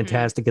Mm-hmm.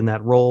 fantastic in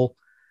that role.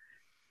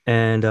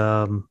 And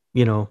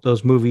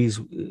those movies,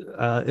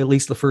 at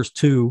least the first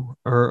two,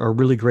 are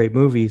really great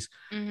movies.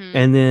 Mm-hmm.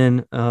 And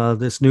then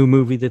this new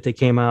movie that they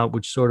came out,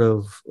 which sort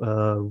of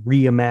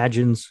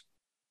reimagines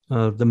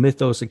the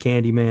mythos of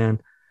Candyman,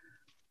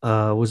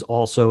 was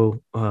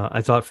also,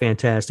 I thought,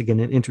 fantastic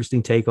and an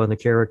interesting take on the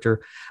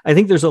character. I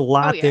think there's a Oh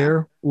lot yeah.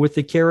 there with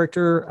the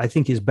character. I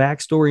think his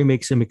backstory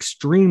makes him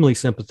extremely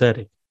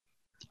sympathetic.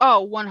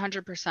 Oh,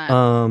 100%.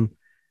 Um,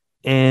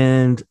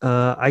 and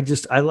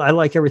I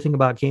like everything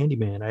about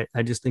Candyman.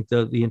 I just think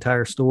the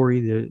entire story,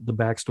 the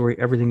backstory,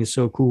 everything is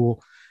so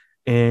cool.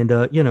 And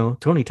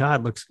Tony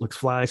Todd looks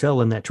fly as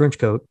hell in that trench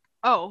coat.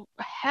 Oh,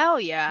 hell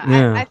yeah. I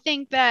Yeah,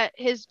 think that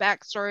his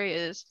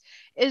backstory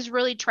is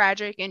really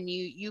tragic, and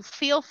you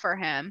feel for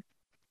him,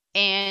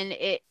 and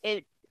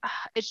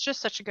it's just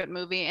such a good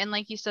movie. And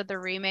like you said, the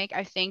remake,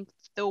 I think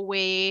the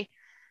way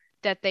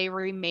that they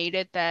remade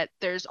it, that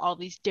there's all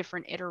these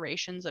different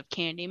iterations of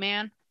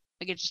Candyman,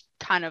 like it just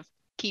kind of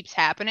keeps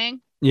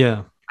happening.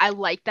 yeah, I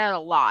like that a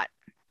lot.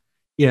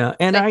 yeah.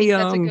 And 'Cause I think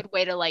that's a good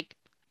way to like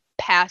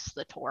pass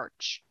the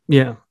torch.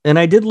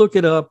 I did look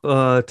it up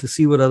to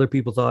see what other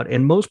people thought,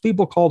 and most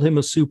people called him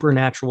a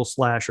supernatural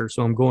slasher.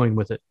 So I'm going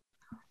with it.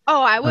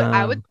 Oh, I would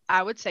I would Um,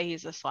 I would say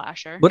he's a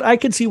slasher. but I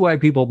could see why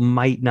people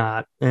might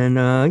not, and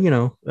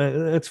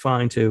that's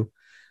fine too.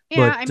 Yeah,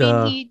 But I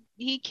mean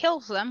he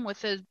kills them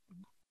with his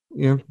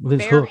with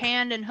his bare hook,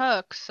 hand and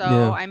hook. So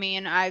yeah, I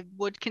mean I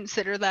would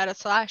consider that a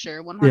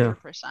slasher yeah,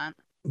 100%.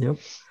 yep.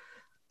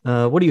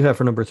 What do you have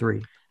for number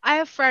three? I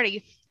have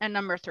Freddy at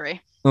number 3.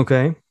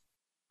 Okay,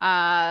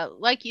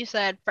 Like you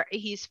said,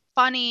 he's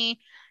funny.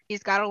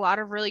 He's got a lot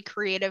of really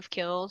creative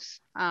kills.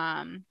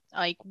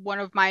 Like one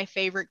of my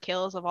favorite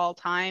kills of all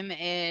time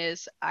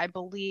is, I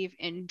believe,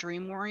 in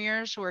Dream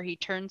Warriors, where he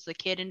turns the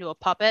kid into a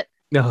puppet.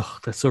 oh,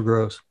 that's so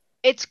gross.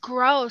 It's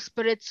gross,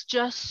 but it's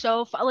just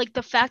so like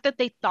the fact that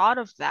they thought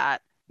of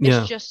that is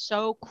Yeah, just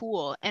so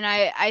cool. And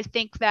I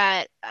think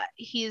that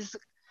he's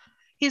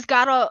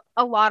got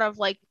a lot of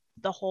like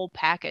the whole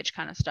package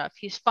kind of stuff.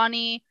 He's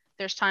funny.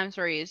 There's times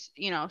where he's,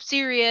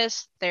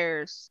 serious.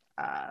 There's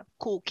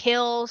cool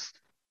kills.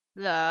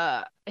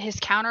 The his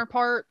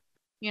counterpart,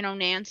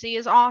 Nancy,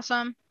 is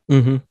awesome.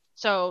 mm-hmm.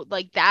 So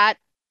like that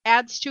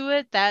adds to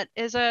it. That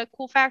is a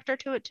cool factor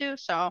to it too.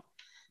 So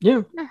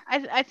Yeah,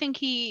 I think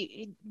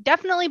he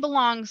definitely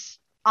belongs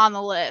on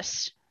the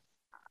list.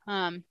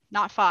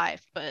 Not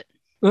 5, but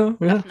well,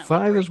 yeah. definitely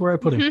Five is 3. where I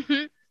put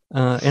him.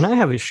 And I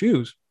have his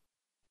shoes.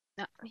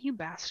 No, you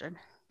bastard.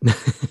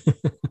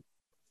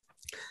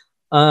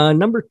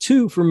 Number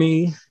two for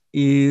me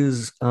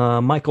is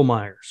Michael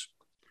Myers.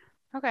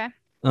 Okay.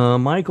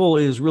 Michael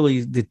is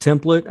really the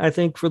template, I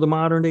think, for the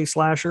modern day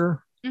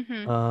slasher.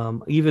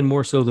 Mhm. Even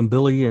more so than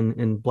Billy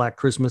and Black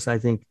Christmas. I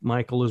think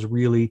Michael is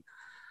really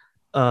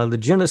the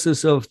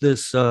genesis of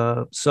this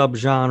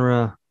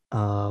subgenre.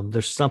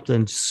 There's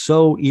something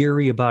so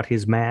eerie about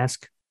his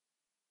mask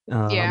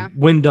Yeah.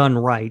 when done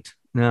right.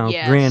 Now,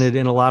 Yes. granted,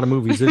 in a lot of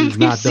movies, it is We've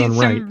not seen done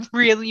right. some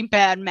really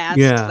bad masks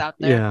Yeah, out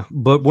there. yeah.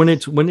 But when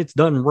it's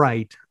done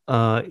right,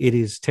 it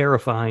is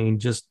terrifying.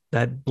 Just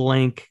that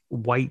blank,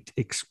 white,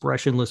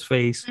 expressionless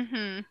face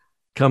Mhm.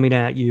 coming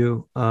at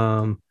you.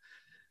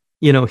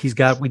 He's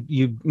got,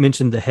 you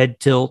mentioned the head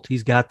tilt.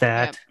 He's got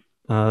Yep.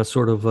 that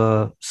sort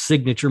of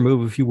signature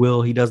move, if you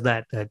will. He does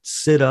that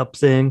sit up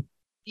thing,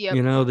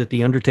 Yep. that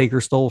the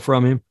Undertaker stole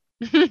from him.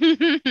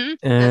 That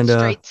And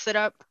straight sit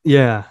up.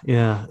 yeah,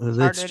 It's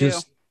hard to do.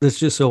 that's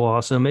just so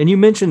awesome. And you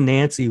mentioned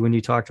Nancy when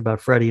you talked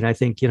about Freddie, and I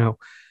think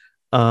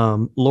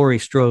Laurie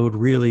Strode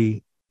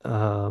really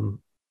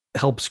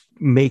helps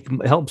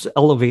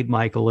elevate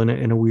Michael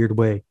in a weird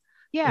way.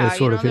 Yeah,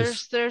 Sort of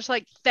his there's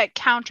like that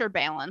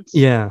counterbalance,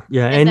 yeah, and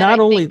and that not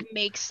I only think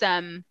makes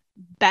them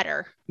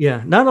better.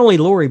 not only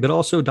Laurie but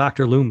also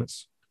Dr.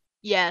 Loomis.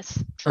 Yes,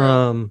 true.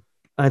 Um,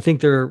 I think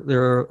there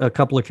are a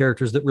couple of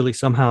characters that really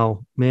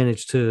somehow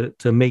manage to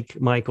make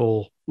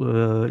Michael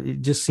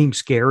it just seem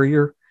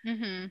scarier.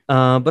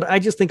 Mm-hmm. But I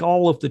just think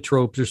all of the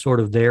tropes are sort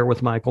of there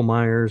with Michael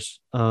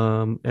Myers,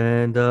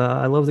 and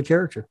I love the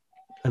character.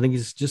 I think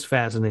he's just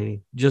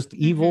fascinating, just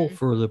evil Mm-hmm.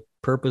 for the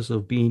purpose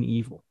of being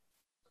evil.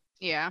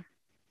 Yeah.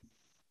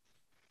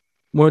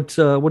 What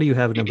do you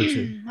have at number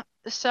two?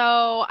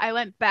 So I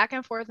went back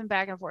and forth and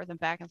back and forth and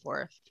back and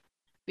forth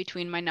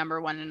between my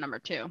number one and number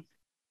two.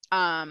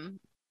 Um,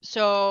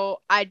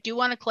 so I do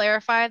want to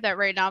clarify that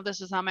right now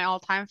this is not my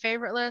all-time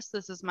favorite list.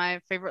 This is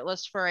my favorite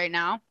list for right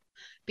now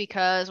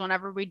because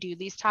whenever we do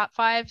these top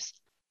fives,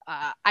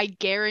 I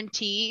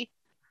guarantee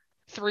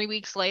 3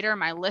 weeks later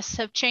my lists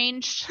have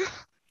changed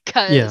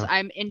because Yeah.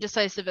 I'm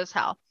indecisive as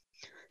hell.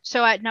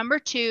 So at number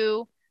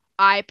two,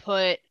 I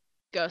put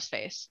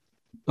Ghostface.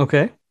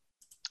 Okay.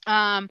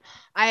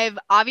 I've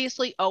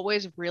obviously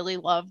always really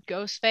loved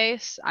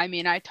Ghostface. I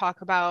mean, I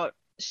talk about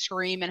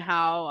Scream and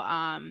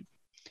how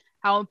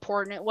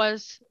important it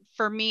was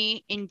for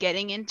me in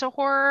getting into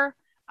horror.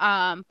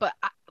 But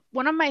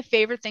one of my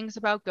favorite things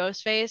about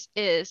Ghostface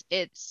is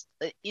it's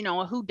a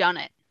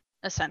whodunit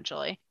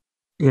essentially.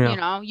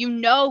 Yeah. You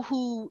know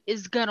who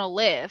is gonna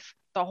live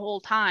the whole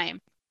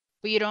time,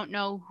 but you don't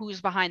know who's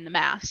behind the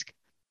mask,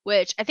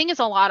 which I think is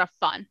a lot of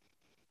fun.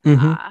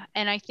 Mm-hmm.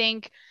 And I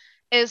think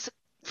as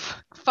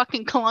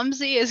fucking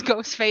clumsy as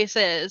Ghostface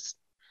is,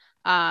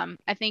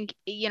 I think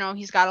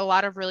he's got a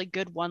lot of really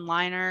good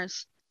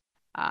one-liners.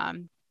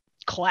 Um,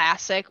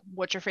 Classic.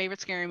 What's your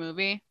favorite scary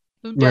movie?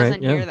 Who Right.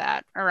 doesn't Yeah. hear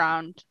that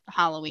around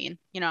Halloween?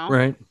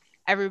 Right.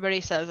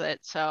 Everybody says it.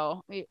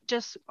 So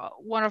just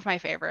one of my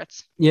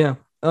favorites. Yeah.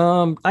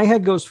 I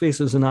had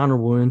Ghostface as an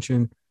honorable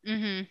mention.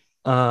 Mm-hmm.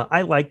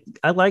 I like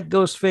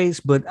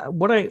Ghostface, but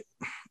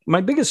my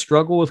biggest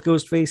struggle with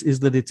Ghostface is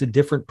that it's a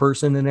different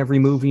person in every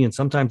movie, and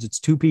sometimes it's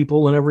two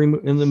people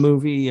in the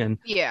movie, and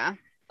Yeah.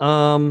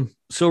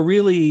 so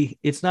really,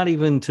 it's not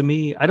even to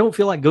me. I don't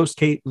feel like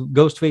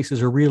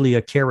Ghostfaces are really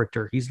a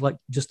character. He's like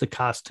just a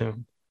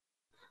costume.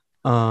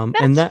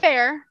 And That's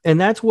fair.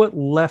 that's what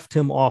left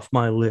him off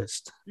my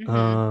list.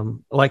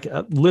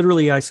 Mm-hmm.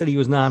 Literally, I said he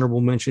was an honorable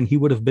mention. He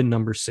would have been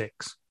number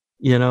 6.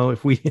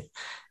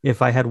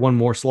 If I had one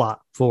more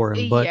slot for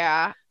him, but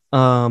Yeah.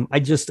 I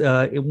just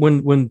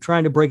when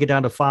trying to break it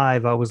down to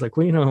 5, I was like,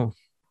 well,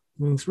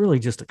 it's really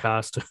just a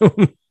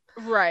costume.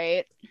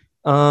 Right.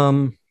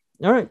 All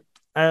right.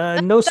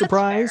 No That's fair.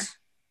 surprise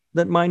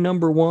that my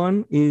number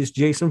 1 is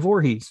Jason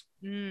Voorhees.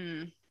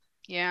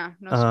 Yeah.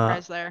 No Uh,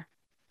 surprise there.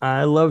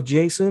 I love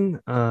Jason.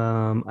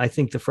 I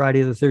think the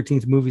Friday the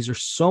 13th movies are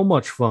so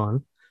much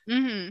fun.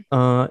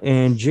 Mm-hmm.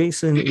 And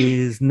Jason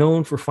is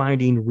known for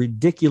finding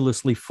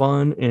ridiculously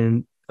fun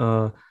and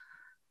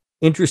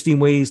interesting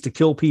ways to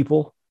kill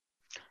people.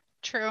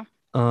 True.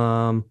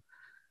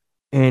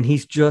 And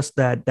he's just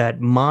that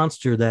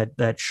monster,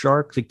 that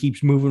shark that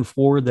keeps moving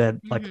forward, that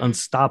like Mm-hmm.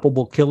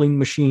 unstoppable killing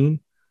machine.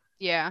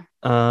 Yeah.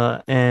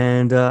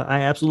 And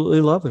I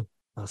absolutely love him.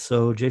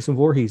 So Jason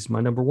Voorhees, my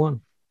number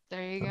 1.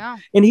 There you go.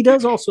 And he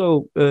does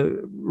also,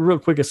 real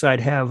quick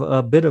aside, have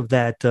a bit of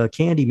that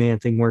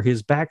Candyman thing where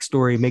his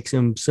backstory makes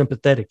him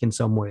sympathetic in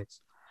some ways.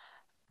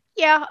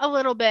 Yeah, a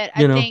little bit.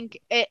 I You know? think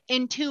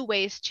in two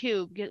ways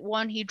too.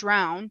 One, he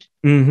drowned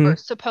Mm-hmm. or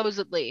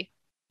supposedly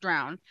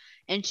drowned,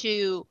 and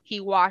two, he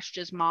watched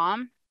his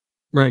mom.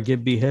 Right.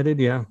 Get beheaded.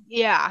 Yeah.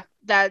 Yeah,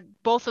 that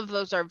both of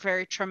those are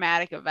very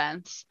traumatic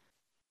events.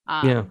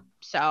 Yeah.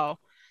 So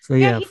So,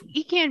 yeah, yeah.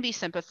 he can be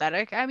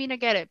sympathetic. I mean, I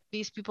get it.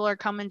 These people are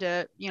coming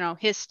to,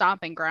 his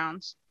stomping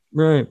grounds.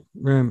 Right.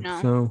 Right.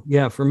 No. So,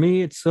 yeah, for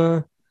me, it's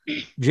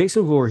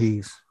Jason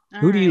Voorhees. All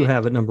Who do you right.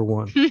 have at number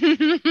 1?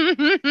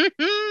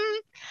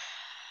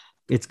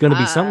 It's going to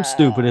be something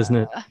stupid, isn't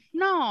it?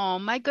 No,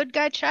 my good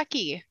guy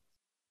Chucky.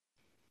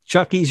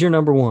 Chucky's your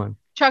number 1.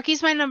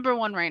 Chucky's my number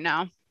one right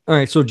now. All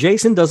right. So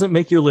Jason doesn't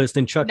make your list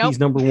and Chucky's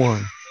Nope. number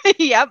 1.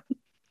 Yep.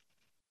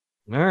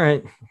 All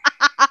right.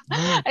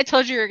 I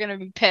told you were gonna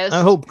be pissed.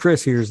 I hope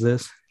Chris hears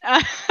this.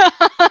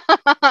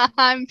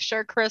 I'm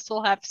sure Chris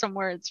will have some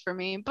words for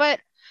me, but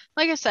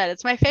like I said,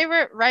 it's my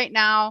favorite right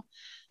now.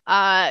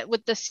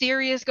 With the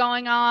series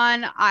going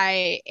on,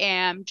 I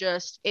am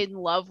just in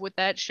love with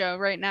that show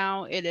right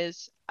now. It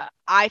is,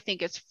 I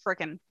think it's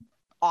freaking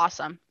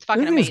awesome. It's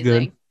fucking It is good.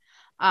 amazing.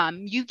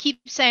 You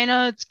keep saying,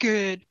 "Oh, it's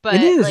good," It but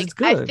is. like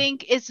It's I good.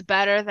 think it's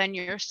better than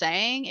you're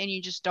saying, and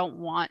you just don't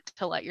want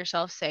to let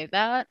yourself say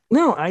that.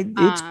 No,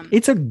 Um,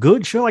 it's a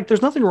good show. Like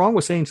there's nothing wrong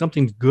with saying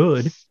something's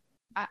good.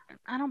 I,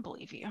 I don't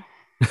believe you.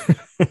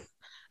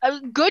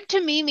 Good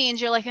to me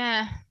means you're like,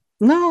 eh.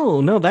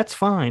 No, no, that's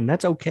fine.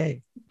 That's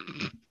okay.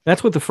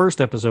 That's what the first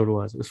episode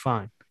was. It was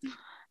fine.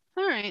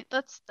 All right,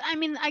 I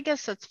mean, I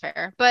guess that's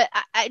fair. But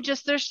I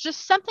just, there's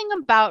just something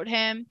about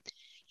him.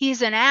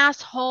 He's an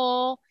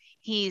asshole.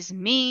 He's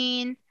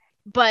mean.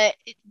 But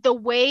the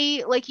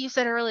way, like you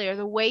said earlier,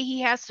 the way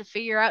he has to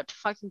figure out to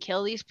fucking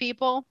kill these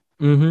people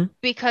Mm-hmm.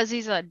 because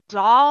he's a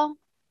doll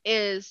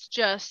is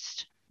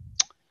just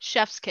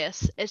chef's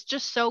kiss. It's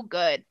just so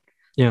good.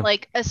 Yeah.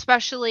 Like,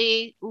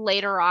 especially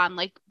later on,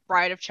 like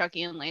Bride of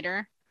Chucky and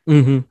later.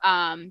 Mm-hmm.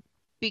 Um,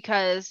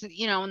 because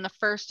in the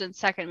first and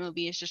second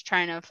movie is just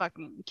trying to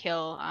fucking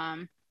kill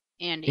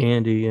Andy.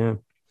 Andy, yeah.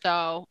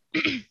 So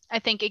I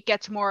think it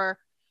gets more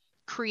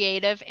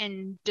creative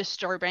and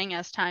disturbing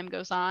as time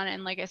goes on.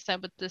 And like I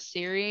said with this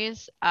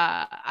series,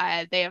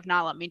 they have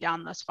not let me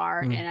down thus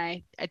far, Mm.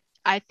 and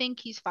I think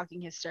he's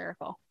fucking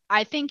hysterical.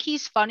 I think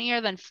he's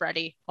funnier than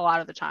Freddy a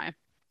lot of the time.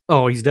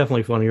 Oh, he's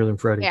definitely funnier than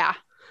Freddy. Yeah.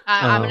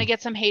 I'm gonna Um,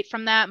 get some hate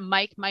from that.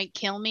 Mike might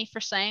kill me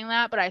for saying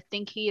that, but I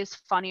think he is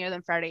funnier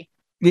than Freddy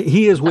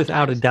he is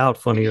without a sometimes. doubt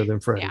funnier than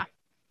Freddy. Yeah.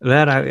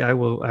 That I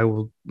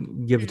will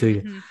give it to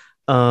you.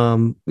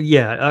 Mm-hmm.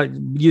 Yeah,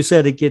 you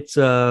said it gets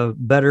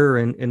better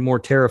and more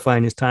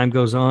terrifying as time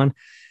goes on.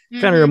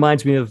 Kind of Mm-hmm.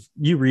 reminds me of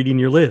you reading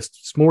your list.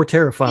 It's more Yep.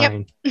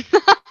 terrifying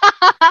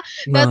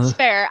That's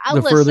fair. I'll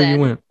the further you listen.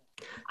 went.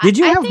 Did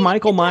you I have think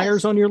Michael it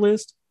Myers does. on your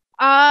list?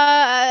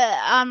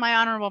 On my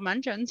honorable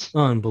mentions.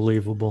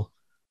 Unbelievable.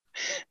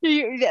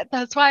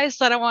 That's why I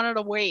said I wanted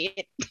to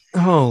wait.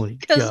 Holy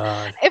Because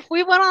God. if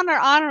we went on our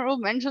honorable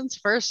mentions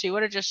first, you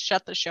would have just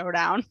shut the show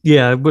down.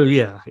 Yeah, but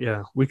yeah.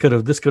 We could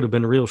have, this could have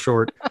been real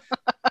short.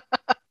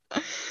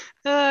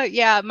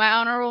 Yeah, my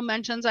honorable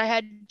mentions, I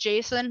had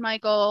Jason,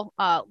 Michael,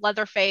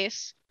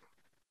 Leatherface.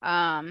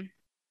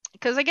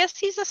 Because I guess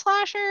he's a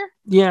slasher.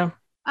 Yeah.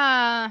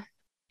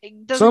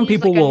 It doesn't Some use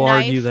people like a will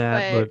argue knife,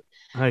 that, but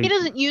but he I,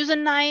 doesn't use a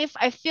knife.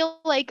 I feel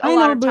like a I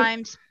lot know, of but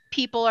times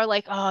people are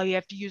like, "Oh, you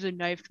have to use a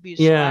knife to be a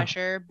yeah,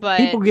 slasher,"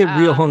 people but get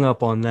real hung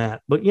up on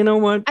that. But you know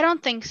what? I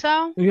don't think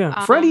so.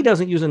 Yeah, Freddy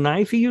doesn't use a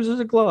knife. He uses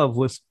a glove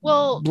with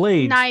Well,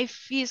 blades.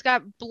 knife, he's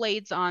got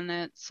blades on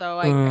it, so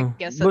I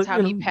guess that's But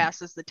how he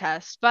passes the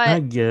test. I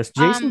But guess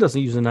Jason um,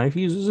 doesn't use a knife.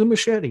 He uses a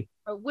machete.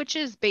 which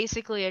is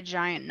basically a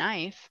giant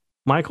knife.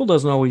 Michael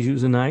doesn't always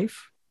use a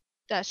knife.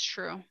 That's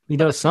true. He does But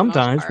for the most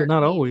sometimes, but part, not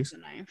he uses always. a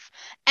knife.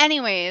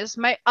 Anyways,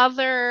 my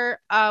other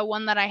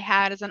one that I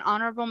had is an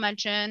honorable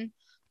mention.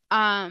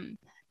 Um,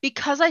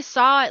 because I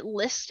saw it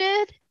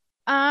listed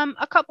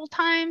a couple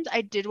times,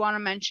 I did want to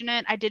mention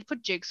it. I did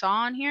put Jigsaw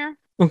on here.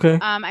 Okay.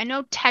 I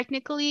know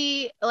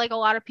technically, like a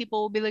lot of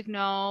people will be like,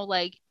 no,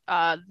 like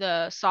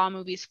the Saw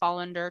movies fall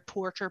under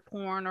torture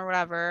porn or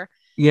whatever.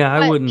 Yeah,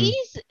 I But wouldn't.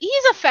 he's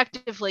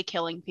effectively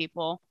killing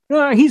people,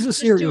 He's a just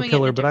serial doing it in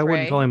killer, a but I different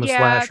wouldn't call way. him a Yeah,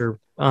 slasher,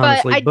 but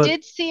honestly. I But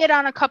did see it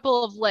on a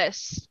couple of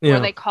lists where yeah,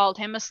 they called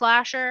him a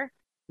slasher.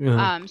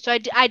 yeah. So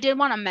I did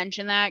want to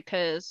mention that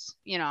because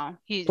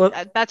he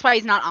But that's why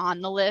he's not on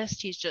the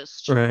list. He's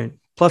just right.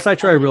 Plus, I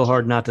try falling real into.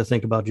 hard not to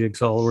think about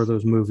Jigsaw or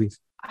those movies.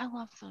 I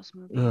love those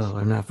movies. Oh,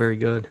 I'm not very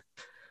good.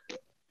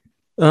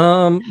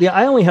 Yeah,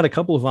 I only had a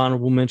couple of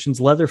honorable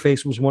mentions.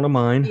 Leatherface was one of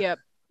mine, Yep.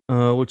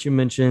 which you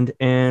mentioned,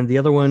 and the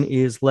other one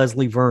is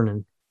Leslie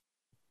Vernon.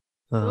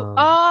 Um,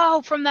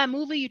 Oh, from that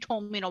movie you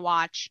told me to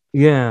watch,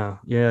 yeah.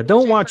 which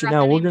Don't I watch it forgot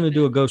now. the We're name of gonna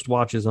do it. a Ghost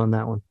Watches on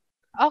that one.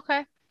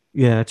 Okay.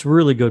 Yeah, it's a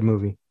really good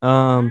movie.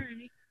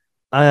 Alrighty.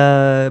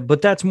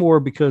 But that's more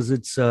because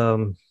it's I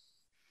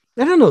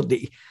don't know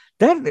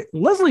that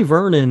Leslie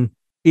Vernon.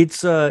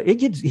 It's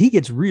he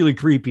gets really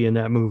creepy in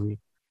that movie.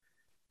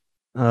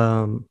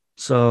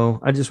 So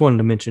I just wanted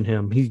to mention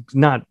him. He's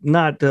not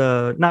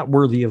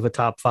worthy of a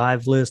top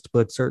 5 list,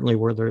 but certainly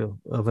worthy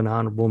of an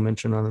honorable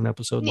mention on an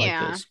episode like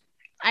Yeah. this.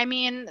 I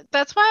mean,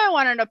 that's why I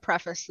wanted to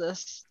preface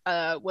this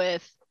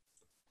with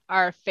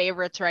our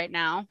favorites right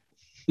now.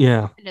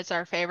 Yeah. And it's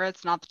our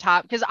favorites, not the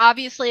top. Because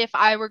obviously, if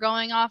I were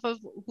going off of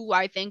who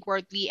I think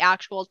were the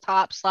actual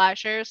top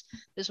slashers,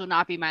 this would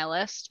not be my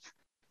list.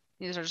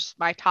 These are just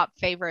my top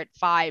favorite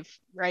 5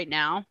 right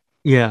now.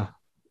 Yeah.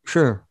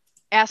 Sure.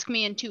 Ask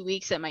me in 2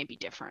 weeks, it might be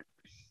different.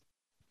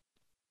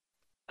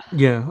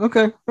 Yeah.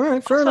 Okay. All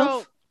right. Fair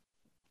enough.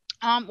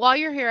 While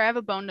you're here, I have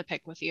a bone to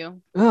pick with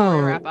you before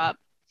we wrap Oh, up.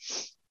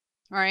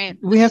 All right.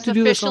 we This have is to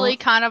do this officially all.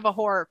 kind of a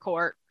horror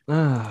court.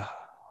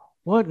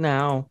 What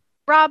now?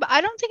 Rob,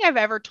 I don't think I've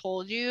ever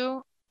told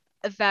you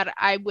that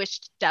I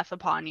wished death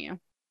upon you.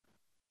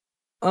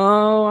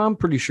 Oh, I'm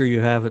pretty sure you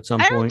have at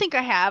some I don't point. think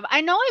I have.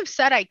 I know I've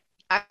said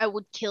I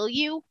would kill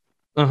you.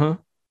 Uh-huh.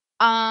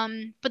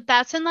 But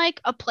that's in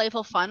like a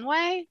playful fun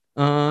way.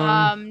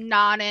 Um,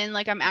 Not in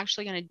like I'm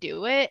actually gonna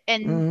do it.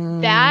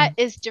 And that um,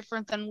 is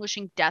different than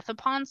wishing death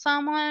upon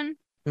someone.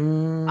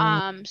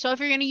 So if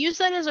you're gonna use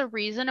that as a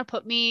reason to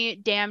put me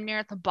damn near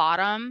at the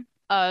bottom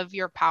of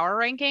your power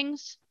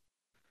rankings,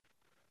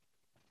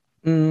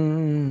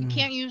 You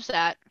can't use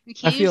that. You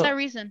can't use that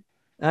reason.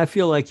 I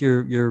feel like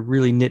you're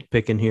really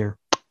nitpicking here.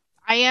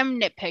 I am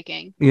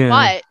nitpicking. Yeah.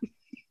 But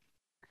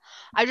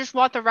I just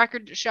want the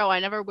record to show I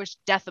never wish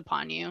death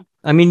upon you.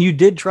 I mean, you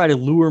did try to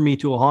lure me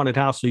to a haunted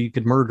house so you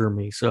could murder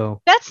me.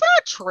 So that's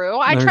not true.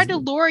 I tried to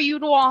lure you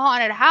to a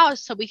haunted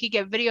house so we could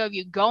get video of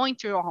you going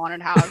through a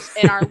haunted house,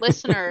 and our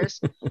listeners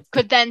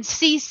could then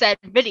see said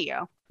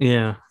video.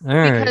 Yeah, all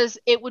right. Because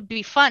it would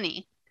be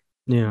funny.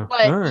 Yeah,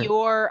 but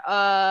you're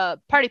a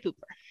party pooper.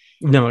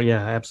 No,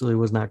 yeah, I absolutely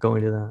was not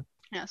going to that.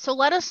 Yeah, so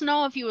let us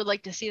know if you would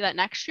like to see that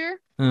next year.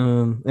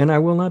 And I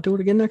will not do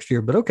it again next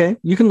year, but okay,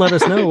 you can let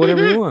us know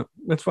whatever you want.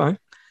 That's fine.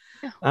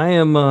 Yeah. I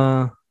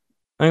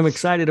am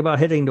excited about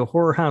heading to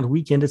Horror Hound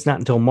Weekend. It's not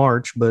until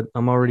March, but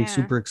I'm already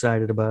super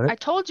excited about it. I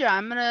told you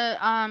I'm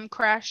gonna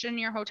crash in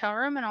your hotel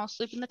room and I'll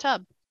sleep in the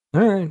tub.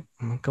 All right,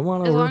 come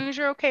on over. As long as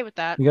you're okay with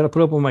that. You got to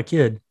put up with my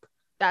kid.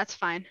 That's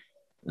fine.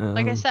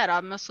 Like I said,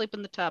 I'm gonna sleep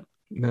in the tub.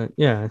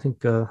 Yeah, I think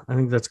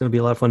that's going to be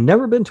a lot of fun.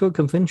 Never been to a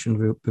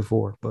convention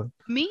before, but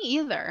me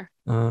either.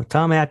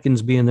 Tom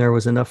Atkins being there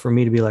was enough for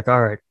me to be like,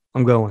 all right,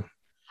 I'm going.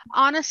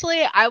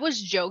 Honestly, I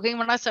was joking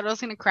when I said I was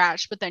going to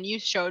crash, but then you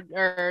showed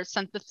or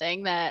sent the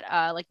thing that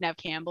like Nev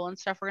Campbell and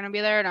stuff were going to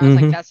be there, and I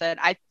was like, that's it.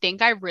 I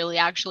think I really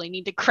actually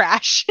need to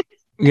crash.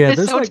 Yeah,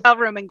 this hotel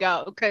room and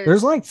go.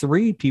 There's like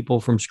 3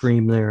 people from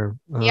Scream there.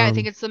 Yeah, I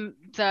think it's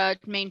the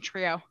main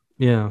trio.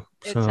 Yeah.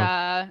 It's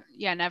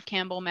Nev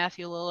Campbell,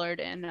 Matthew Lillard,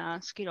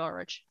 and Skeet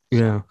Ulrich.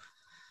 Yeah.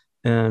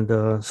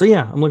 And so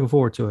yeah, I'm looking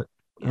forward to it.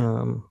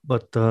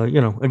 But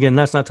again,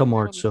 that's not till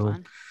March. So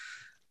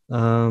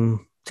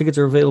tickets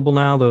are available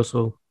now though,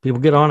 so people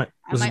get on it.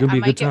 This is gonna be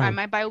a good time. I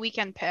might buy a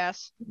weekend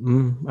pass.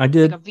 I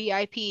did. Like a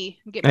VIP.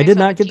 I did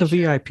not get the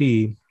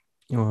VIP.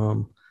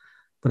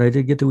 But I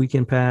did get the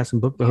weekend pass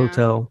and book the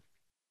hotel.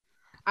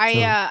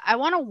 I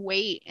want to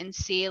wait and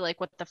see like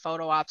what the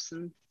photo ops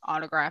and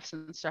autographs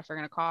and stuff are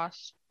going to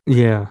cost.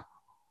 Yeah.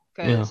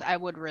 Because I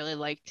would really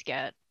like to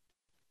get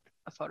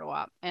a photo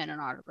op and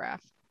an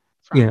autograph.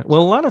 Yeah.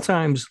 Well, a lot of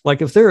times,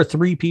 like if there are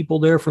 3 people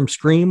there from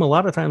Scream, a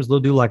lot of times they'll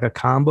do like a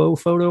combo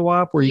photo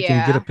op where you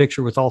can get a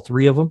picture with all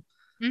 3 of them.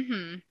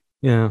 Mm-hmm.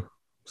 Yeah.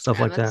 Stuff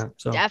like that.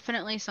 So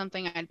definitely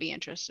something I'd be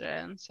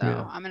interested in. So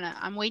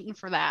I'm waiting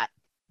for that.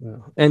 Yeah.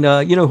 And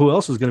you know who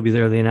else is going to be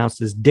there? They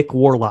announced is Dick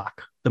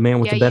Warlock, the man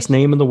with the best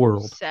name in the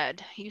world.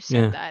 You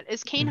said that.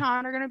 Is Kane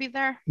Hodder going to be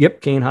there? Yep,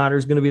 Kane Hodder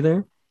is going to be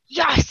there.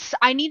 Yes,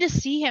 I need to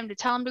see him to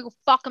tell him to go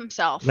fuck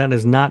himself. That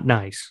is not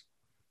nice.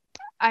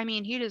 I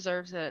mean, he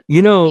deserves it.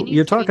 You know,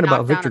 you're talking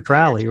about Victor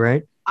Crowley,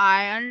 right?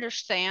 I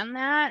understand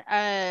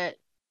that,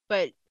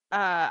 but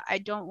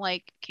I don't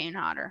like Kane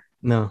Hodder.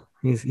 No,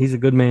 he's a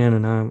good man,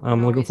 and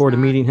I'm looking forward to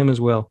meeting him as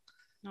well.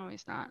 No,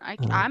 he's not.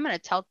 I'm going to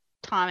tell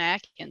Tom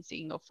Atkins he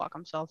can go fuck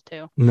himself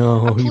too.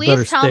 No,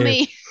 please tell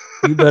me.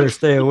 You better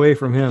stay away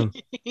from him.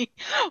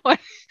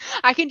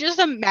 I can just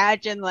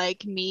imagine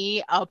like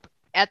me up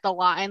at the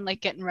line, like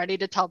getting ready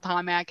to tell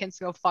Tom Atkins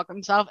to go fuck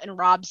himself, and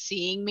Rob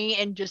seeing me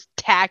and just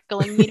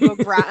tackling me to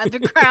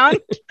the ground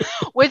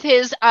with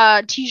his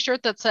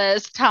t-shirt that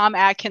says Tom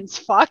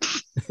Atkins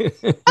fucks.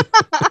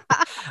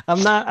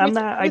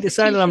 I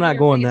decided I'm not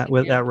going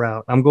that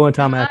route. I'm going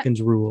Tom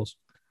Atkins rules.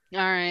 All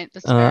right,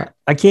 that's fair.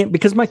 I can't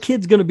because my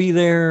kid's going to be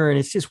there, and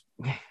it's just,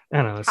 I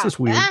don't know, it's just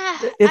weird.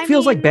 It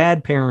feels like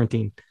bad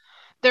parenting.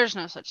 There's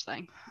no such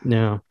thing.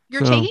 No.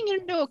 You're taking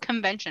him to a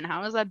convention.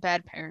 How is that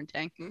bad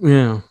parenting?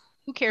 Yeah.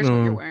 Who cares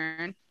what you're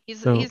wearing?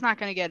 He's not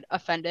going to get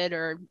offended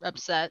or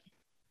upset.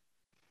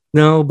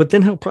 No, but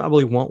then he'll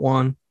probably want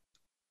one.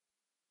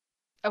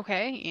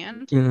 Okay,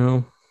 and?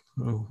 Yeah.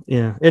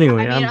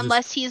 Anyway. I mean,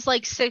 unless he's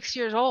like 6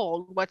 years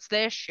old, what's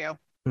the issue?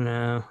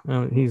 No,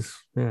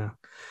 yeah.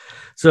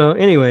 So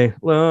anyway,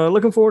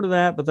 looking forward to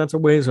that, but that's a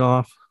ways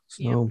off.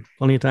 So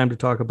plenty of time to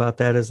talk about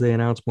that as they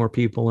announce more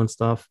people and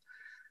stuff.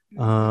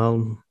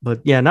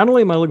 But yeah, not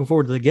only am I looking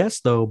forward to the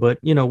guests though, but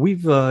you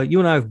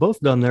and I have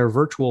both done their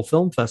virtual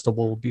film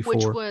festival before,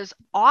 which was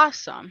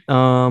awesome.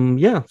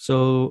 Yeah.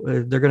 So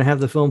they're going to have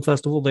the film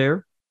festival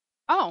there.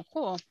 Oh,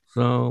 cool.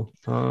 So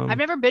I've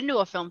never been to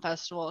a film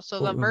festival,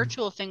 so the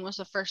virtual thing was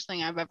the first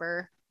thing I've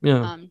ever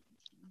done,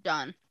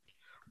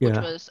 which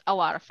was a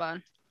lot of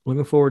fun.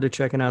 Looking forward to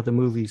checking out the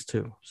movies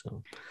too.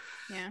 So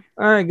yeah.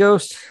 All right,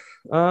 Ghost.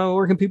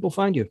 Where can people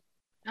find you?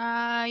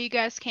 You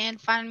guys can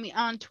find me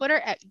on Twitter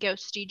at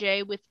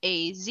GhostDJ with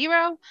a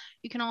 0.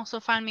 You can also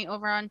find me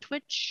over on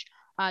Twitch,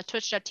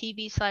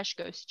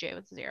 twitch.tv/GhostDJ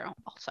with 0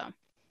 also.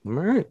 All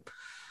right.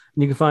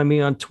 You can find me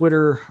on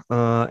Twitter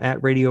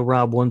at Radio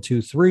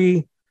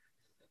Rob123.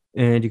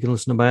 And you can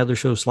listen to my other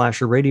show,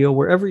 Slasher Radio,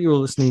 wherever you're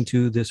listening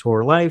to This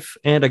Horror Life.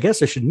 And I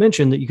guess I should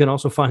mention that you can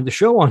also find the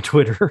show on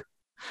Twitter.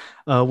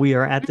 We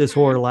are at This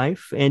Horror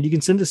Life, and you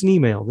can send us an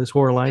email,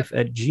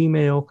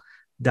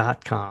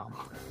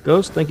 thishorrorlife@gmail.com.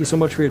 Ghost, thank you so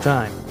much for your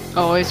time.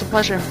 Always a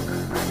pleasure.